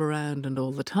culture all around and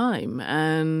all the time.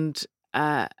 And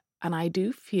I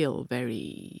do feel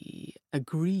very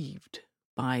aggrieved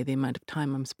by the amount of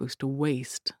time I'm supposed to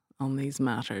waste on these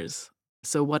matters.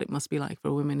 So what it must be like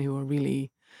for women who are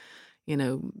really, you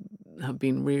know, have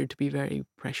been reared to be very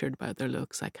pressured about their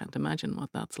looks. I can't imagine what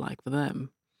that's like for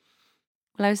them.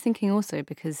 Well, I was thinking also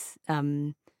because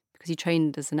you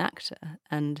trained as an actor,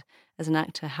 and as an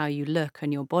actor, how you look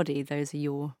and your body, those are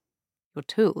your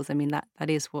tools. I mean, that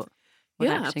is what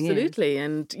acting absolutely. is.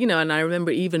 And, you know, and I remember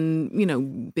even, you know,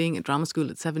 being at drama school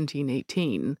at 17,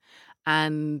 18,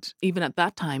 and even at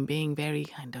that time being very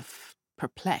kind of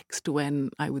perplexed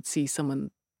when I would see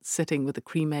someone sitting with a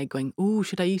cream egg going, "Oh,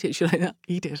 should I eat it? Should I not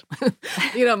eat it?"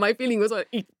 You know, my feeling was,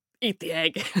 eat the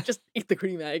egg. Just eat the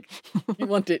cream egg. If you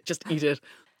want it, just eat it.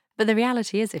 But the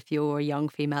reality is, if you're a young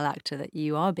female actor, that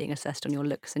you are being assessed on your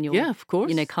looks, and yeah, of course,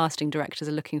 you know, casting directors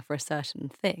are looking for a certain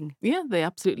thing. Yeah, they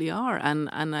absolutely are, and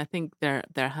I think there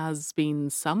has been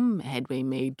some headway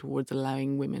made towards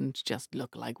allowing women to just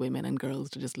look like women and girls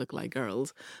to just look like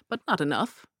girls, but not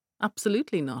enough.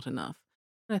 Absolutely not enough.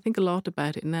 I think a lot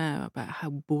about it now, about how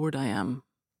bored I am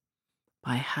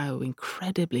by how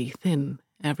incredibly thin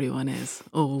everyone is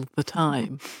all the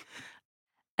time.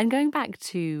 And going back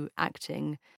to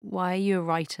acting, why are you a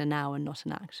writer now and not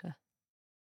an actor?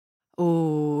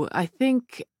 Oh, I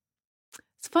think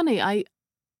it's funny. I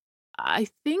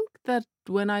think that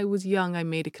when I was young, I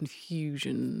made a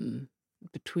confusion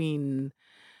between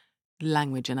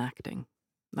language and acting.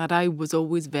 That I was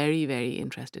always very, very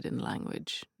interested in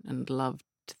language and loved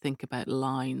to think about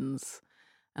lines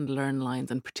and learn lines,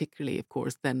 and particularly, of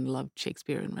course, then loved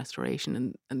Shakespeare and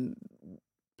Restoration and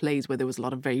plays where there was a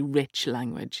lot of very rich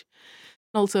language.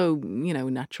 Also, you know,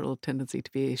 natural tendency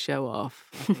to be a show-off,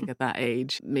 I think, at that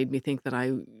age made me think that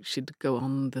I should go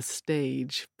on the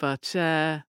stage. But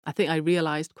I think I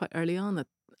realised quite early on that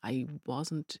I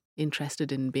wasn't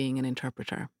interested in being an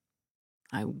interpreter.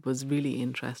 I was really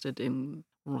interested in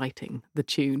writing the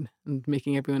tune and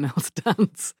making everyone else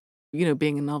dance. You know,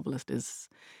 being a novelist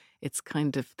it's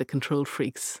kind of the control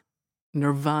freak's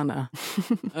nirvana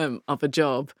of a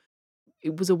job.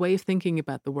 It was a way of thinking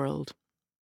about the world,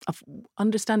 of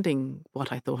understanding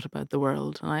what I thought about the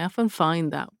world. And I often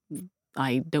find that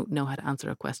I don't know how to answer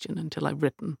a question until I've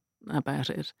written about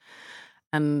it.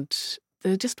 And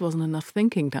there just wasn't enough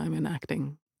thinking time in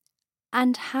acting.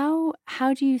 And how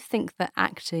do you think that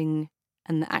acting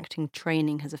and the acting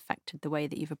training has affected the way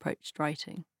that you've approached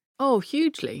writing? Oh,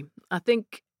 hugely. I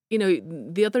think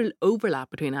the other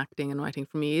overlap between acting and writing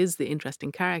for me is the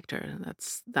interesting character.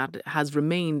 That has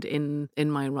remained in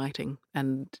my writing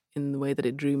and in the way that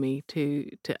it drew me to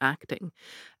acting.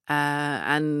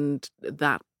 And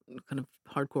that kind of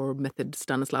hardcore method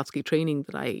Stanislavski training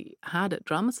that I had at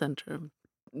Drama Centre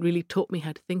really taught me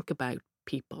how to think about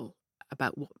people,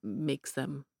 about what makes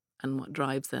them and what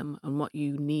drives them and what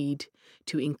you need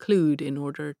to include in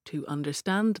order to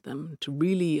understand them, to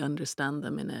really understand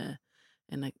them in a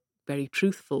very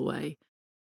truthful way.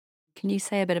 Can you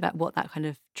say a bit about what that kind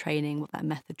of training, what that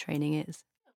method training is?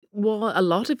 Well, a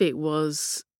lot of it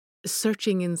was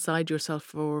searching inside yourself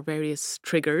for various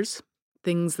triggers,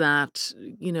 things that,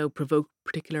 provoke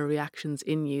particular reactions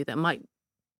in you that might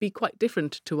be quite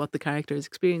different to what the character is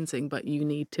experiencing, but you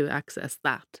need to access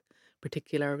that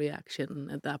particular reaction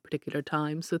at that particular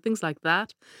time. So things like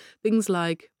that, things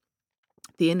like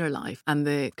the inner life and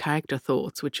the character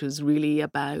thoughts, which was really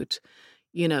about,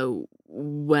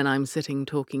 when I'm sitting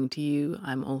talking to you,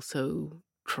 I'm also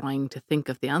trying to think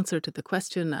of the answer to the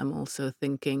question. I'm also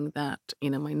thinking that,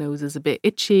 my nose is a bit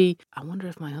itchy. I wonder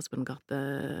if my husband got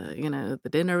the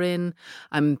dinner in.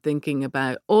 I'm thinking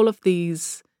about all of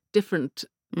these different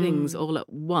things all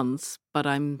at once, but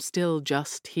I'm still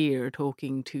just here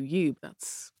talking to you.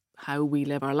 That's how we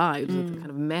live our lives, with a kind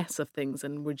of mess of things,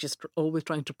 and we're just always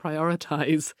trying to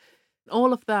prioritize.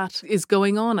 All of that is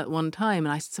going on at one time,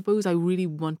 and I suppose I really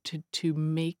wanted to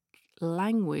make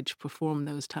language perform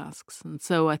those tasks. And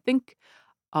so I think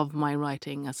of my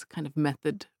writing as kind of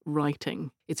method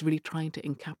writing. It's really trying to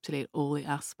encapsulate all the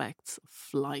aspects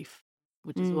of life,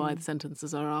 which is why the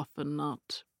sentences are often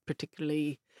not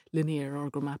particularly linear or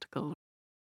grammatical.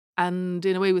 And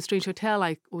in a way, with Strange Hotel,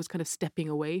 I was kind of stepping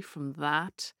away from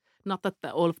that. Not that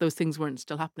all of those things weren't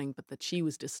still happening, but that she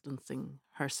was distancing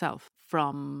herself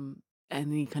from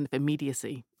any kind of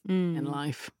immediacy in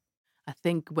life. I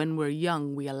think when we're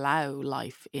young, we allow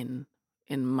life in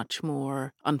much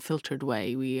more unfiltered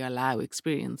way. We allow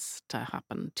experience to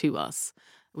happen to us.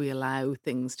 We allow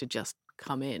things to just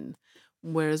come in.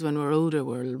 Whereas when we're older,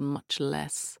 we're much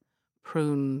less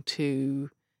prone to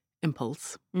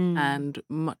impulse and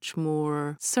much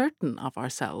more certain of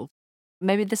ourselves.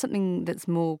 Maybe there's something that's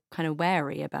more kind of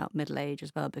wary about middle age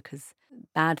as well, because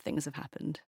bad things have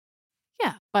happened.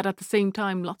 Yeah, but at the same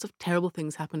time, lots of terrible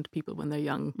things happen to people when they're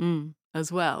young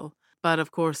as well. But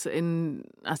of course,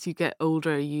 as you get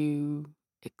older, you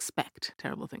expect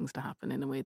terrible things to happen in a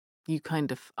way. You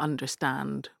kind of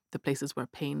understand the places where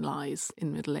pain lies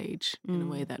in middle age in a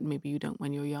way that maybe you don't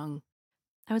when you're young.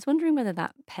 I was wondering whether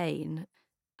that pain,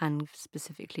 and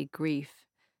specifically grief,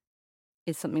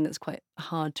 is something that's quite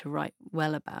hard to write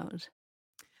well about.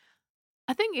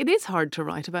 I think it is hard to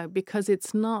write about because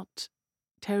it's not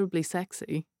terribly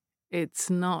sexy. It's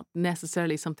not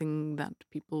necessarily something that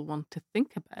people want to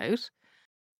think about.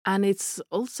 And it's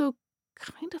also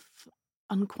kind of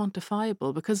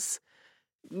unquantifiable because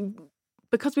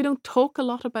we don't talk a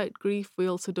lot about grief. We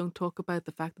also don't talk about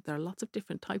the fact that there are lots of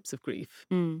different types of grief.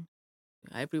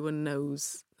 Everyone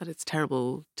knows that it's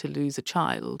terrible to lose a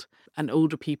child, and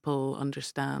older people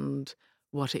understand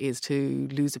what it is to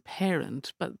lose a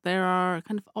parent, but there are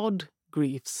kind of odd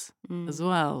griefs as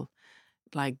well,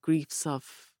 like griefs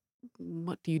of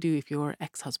what do you do if your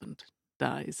ex-husband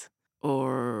dies,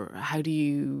 or how do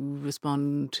you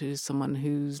respond to someone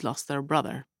who's lost their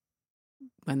brother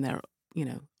when they're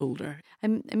older.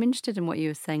 I'm interested in what you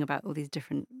were saying about all these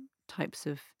different types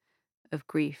of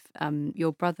grief.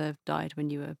 Your brother died when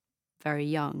you were very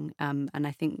young, and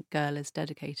I think Girl is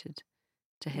dedicated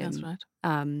to him. That's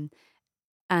right.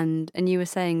 And you were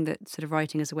saying that sort of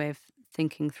writing is a way of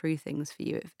thinking through things for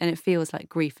you, and it feels like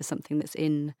grief is something that's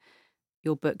in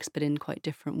your books, but in quite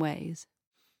different ways.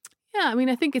 Yeah, I mean,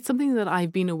 I think it's something that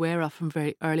I've been aware of from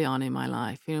very early on in my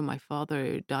life. My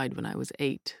father died when I was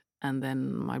 8, and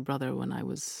then my brother when I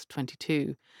was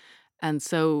 22. And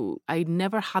so I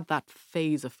never had that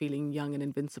phase of feeling young and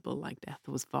invincible, like death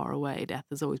was far away. Death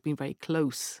has always been very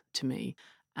close to me,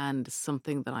 and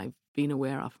something that I've been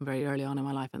aware of from very early on in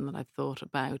my life and that I've thought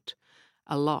about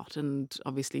a lot. And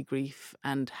obviously grief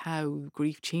and how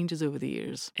grief changes over the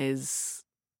years is,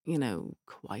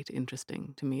 quite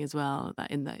interesting to me as well.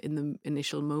 That in the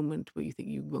initial moment where you think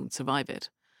you won't survive it,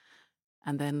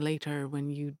 and then later when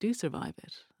you do survive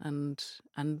it, and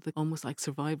the almost like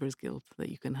survivor's guilt that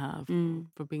you can have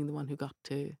for being the one who got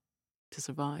to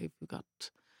survive, who got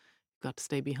to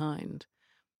stay behind,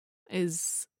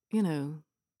 is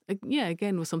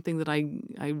again was something that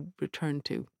I returned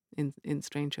to in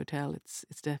Strange Hotel.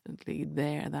 It's definitely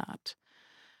there, that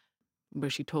where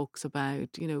she talks about,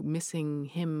 missing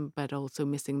him, but also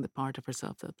missing the part of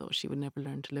herself that thought she would never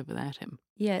learn to live without him.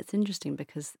 Yeah, it's interesting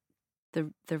because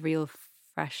the real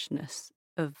freshness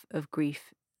of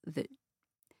grief that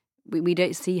we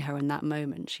don't see her in that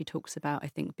moment. She talks about, I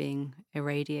think, being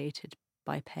irradiated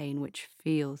by pain, which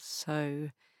feels so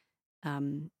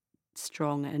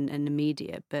strong and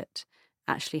immediate, but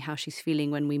actually how she's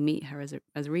feeling when we meet her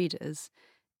as readers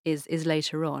is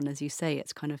later on. As you say,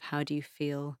 it's kind of how do you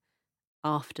feel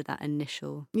after that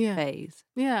initial phase.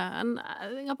 Yeah, and I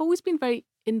think I've always been very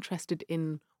interested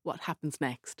in what happens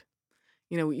next.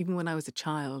 Even when I was a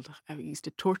child, it used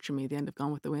to torture me, the end of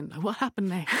Gone with the Wind. Like, what happened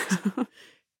next?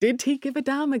 Did he give a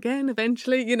damn again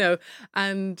eventually?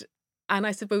 And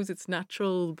I suppose it's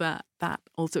natural that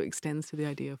also extends to the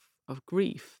idea of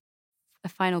grief. A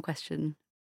final question.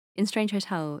 In Strange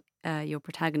Hotel, your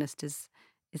protagonist is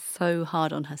so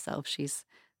hard on herself. She's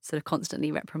sort of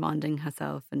constantly reprimanding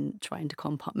herself and trying to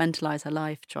compartmentalize her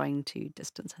life, trying to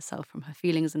distance herself from her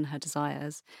feelings and her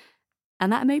desires.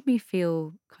 And that made me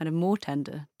feel kind of more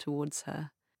tender towards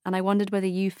her. And I wondered whether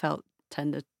you felt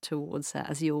tender towards her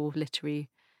as your literary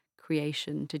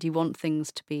creation. Did you want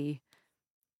things to be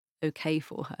okay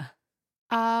for her?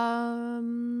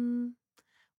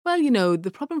 Well,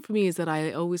 the problem for me is that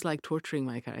I always like torturing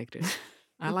my characters.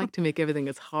 I like to make everything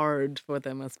as hard for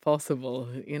them as possible.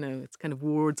 It's kind of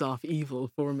wards off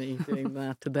evil for me doing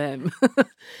that to them.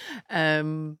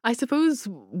 I suppose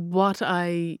what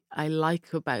I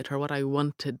like about her, what I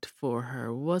wanted for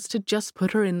her, was to just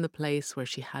put her in the place where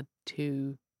she had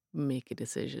to make a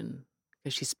decision.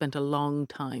 Because she spent a long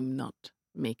time not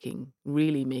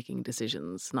really making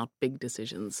decisions, not big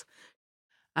decisions.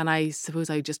 And I suppose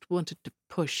I just wanted to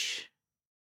push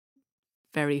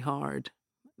very hard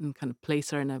and kind of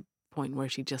place her in a point where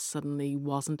she just suddenly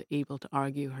wasn't able to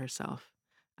argue herself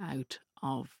out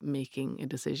of making a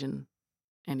decision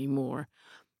anymore.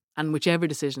 And whichever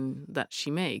decision that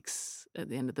she makes at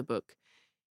the end of the book,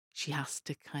 she has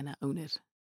to kind of own it.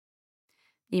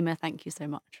 Eimear, thank you so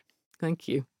much. Thank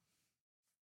you.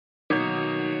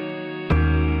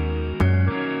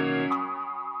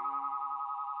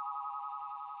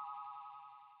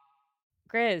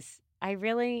 Grizz, I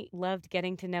really loved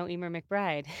getting to know Eimear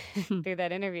McBride through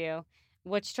that interview.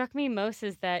 What struck me most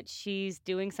is that she's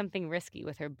doing something risky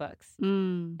with her books.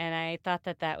 And I thought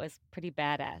that was pretty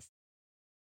badass.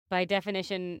 By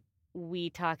definition, we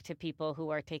talk to people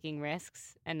who are taking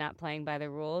risks and not playing by the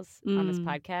rules on this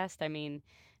podcast. I mean,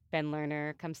 Ben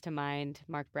Lerner comes to mind,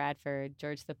 Mark Bradford,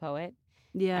 George the Poet.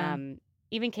 Yeah.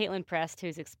 Even Caitlin Prest,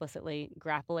 who's explicitly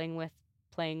grappling with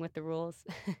playing with the rules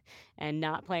and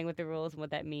not playing with the rules and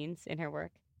what that means in her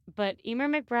work. But Eimear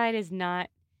McBride is not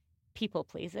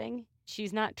people-pleasing.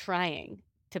 She's not trying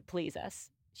to please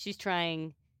us. She's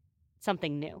trying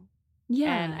something new.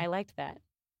 Yeah. And I liked that.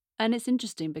 And it's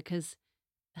interesting because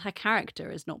her character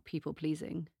is not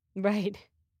people-pleasing. Right.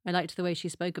 I liked the way she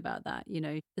spoke about that.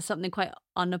 There's something quite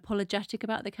unapologetic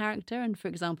about the character. And for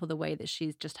example, the way that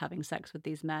she's just having sex with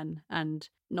these men and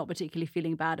not particularly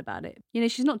feeling bad about it.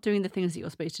 She's not doing the things that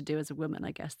you're supposed to do as a woman,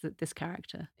 I guess, this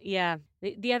character. Yeah.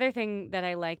 The other thing that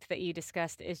I liked that you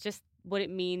discussed is just what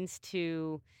it means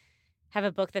to have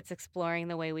a book that's exploring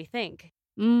the way we think.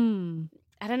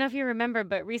 I don't know if you remember,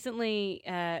 but recently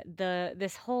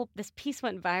this piece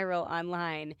went viral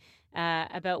online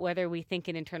about whether we think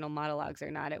in internal monologues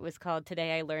or not. It was called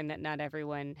 "Today I Learned That Not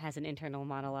Everyone Has an Internal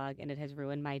Monologue and It Has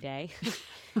Ruined My Day."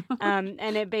 And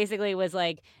it basically was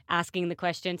like asking the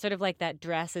question, sort of like that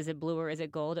dress, is it blue or is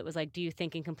it gold? It was like, do you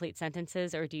think in complete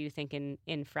sentences or do you think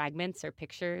in fragments or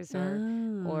pictures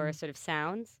or sort of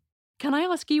sounds? Can I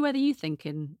ask you whether you think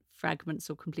in fragments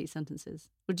or complete sentences?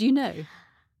 Or do you know?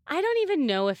 I don't even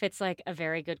know if it's like a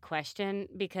very good question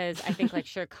because I think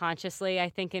sure, consciously I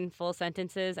think in full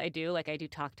sentences. I do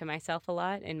talk to myself a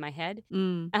lot in my head.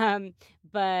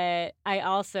 But I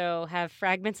also have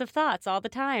fragments of thoughts all the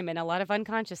time and a lot of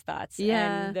unconscious thoughts.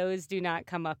 Yeah. And those do not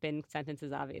come up in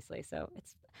sentences, obviously. So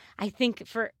I think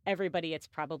for everybody it's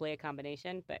probably a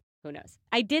combination, but who knows?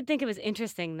 I did think it was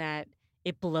interesting that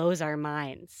it blows our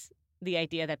minds, the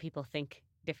idea that people think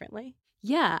differently.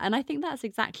 Yeah, and I think that's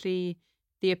exactly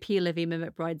the appeal of Eimear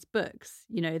McBride's books,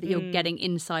 that you're getting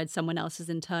inside someone else's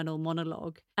internal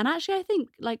monologue. And actually, I think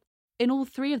in all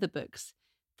three of the books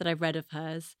that I've read of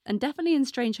hers, and definitely in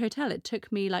Strange Hotel, it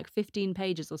took me 15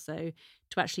 pages or so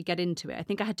to actually get into it. I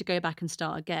think I had to go back and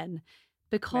start again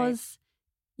because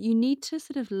you need to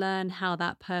sort of learn how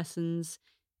that person's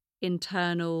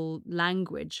internal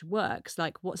language works.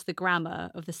 What's the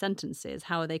grammar of the sentences?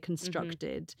 How are they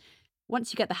constructed?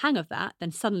 Once you get the hang of that,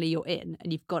 then suddenly you're in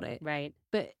and you've got it. Right.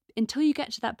 But until you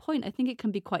get to that point, I think it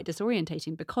can be quite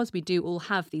disorientating because we do all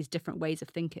have these different ways of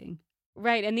thinking.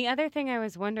 Right. And the other thing I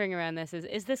was wondering around this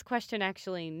is this question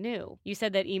actually new? You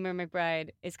said that Emer McBride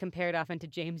is compared often to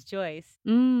James Joyce.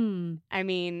 I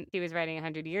mean, he was writing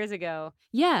 100 years ago.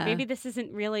 Yeah. Maybe this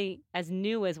isn't really as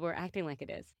new as we're acting like it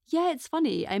is. Yeah, it's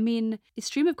funny. I mean,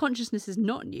 stream of consciousness is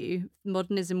not new.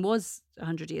 Modernism was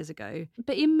 100 years ago.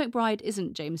 But Emer McBride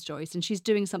isn't James Joyce, and she's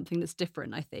doing something that's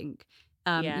different, I think.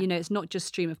 You know, it's not just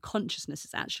stream of consciousness.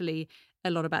 It's actually a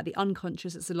lot about the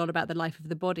unconscious. It's a lot about the life of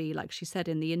the body, like she said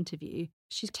in the interview.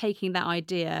 She's taking that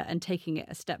idea and taking it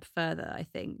a step further, I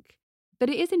think. But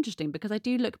it is interesting because I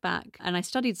do look back, and I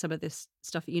studied some of this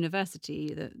stuff at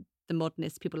university, the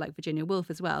modernists, people like Virginia Woolf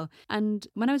as well. And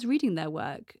when I was reading their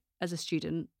work as a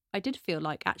student, I did feel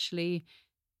like actually,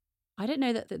 I don't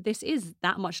know that this is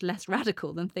that much less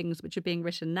radical than things which are being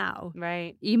written now.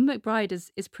 Right. Emer McBride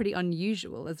is pretty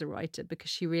unusual as a writer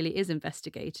because she really is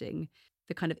investigating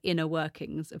the kind of inner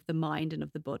workings of the mind and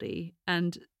of the body.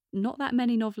 And not that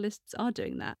many novelists are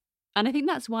doing that. And I think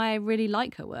that's why I really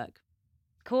like her work.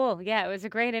 Cool. Yeah, it was a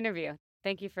great interview.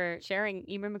 Thank you for sharing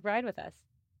Emer McBride with us.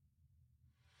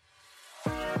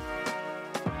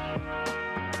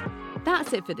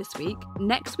 That's it for this week.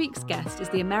 Next week's guest is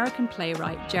the American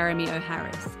playwright Jeremy O.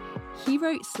 Harris. He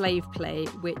wrote Slave Play,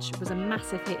 which was a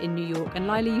massive hit in New York. And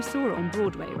Lila, you saw it on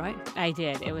Broadway, right? I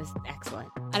did. It was excellent.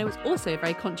 And it was also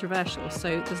very controversial,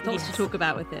 so there's lots to talk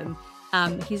about with him.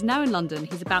 He's now in London.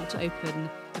 He's about to open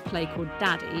a play called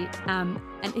Daddy. And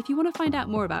if you want to find out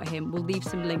more about him, we'll leave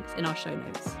some links in our show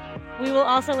notes. We will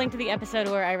also link to the episode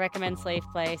where I recommend Slave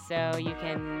Play so you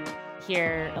can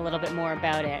hear a little bit more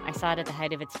about it. I saw it at the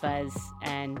height of its buzz,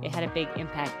 and it had a big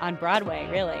impact on Broadway,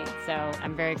 really. So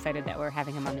I'm very excited that we're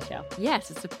having him on the show.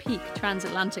 Yes, it's a peak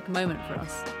transatlantic moment for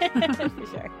us. For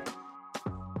sure.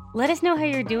 Let us know how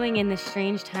you're doing in this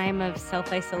strange time of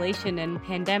self-isolation and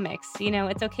pandemics. You know,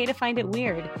 it's okay to find it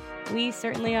weird. We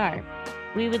certainly are.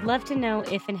 We would love to know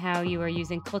if and how you are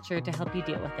using culture to help you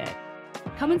deal with it.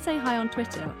 Come and say hi on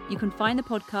Twitter. You can find the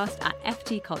podcast at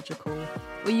FT Culture Call,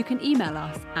 or you can email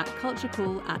us at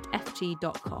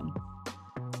culturecall@ft.com.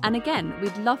 And again,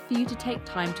 we'd love for you to take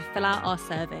time to fill out our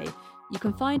survey. You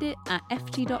can find it at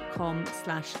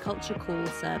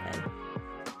ft.com/culturecallsurvey.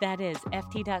 That is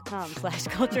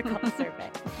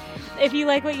ft.com/culturecallsurvey. If you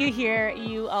like what you hear,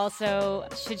 you also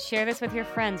should share this with your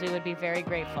friends. We would be very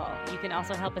grateful. You can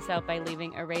also help us out by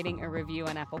leaving a rating or review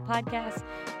on Apple Podcasts,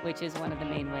 which is one of the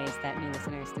main ways that new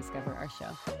listeners discover our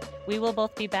show. We will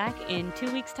both be back in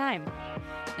 2 weeks' time.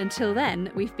 Until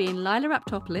then, we've been Lila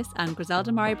Raptopoulos and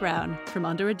Griselda Murray Brown from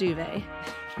Under a Duvet.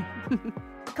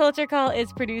 Culture Call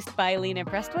is produced by Lena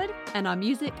Prestwood. And our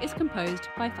music is composed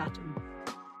by Fatum.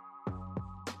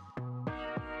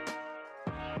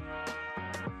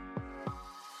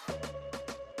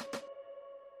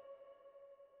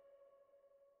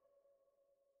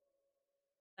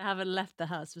 I haven't left the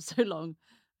house for so long.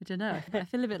 I don't know. I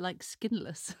feel a bit like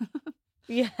skinless.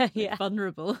 Yeah.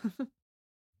 Vulnerable.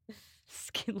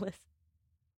 Skinless.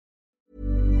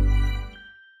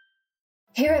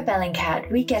 Here at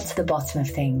Bellingcat, we get to the bottom of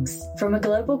things. From a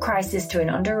global crisis to an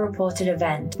underreported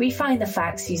event, we find the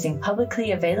facts using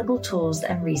publicly available tools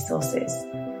and resources,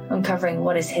 uncovering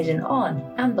what is hidden on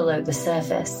and below the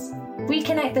surface. We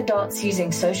connect the dots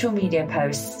using social media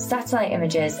posts, satellite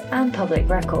images, and public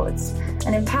records,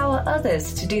 and empower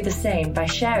others to do the same by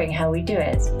sharing how we do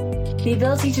it. The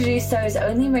ability to do so is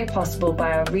only made possible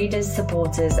by our readers,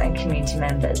 supporters, and community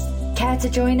members. Care to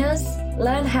join us?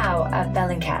 Learn how at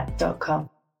bellingcat.com.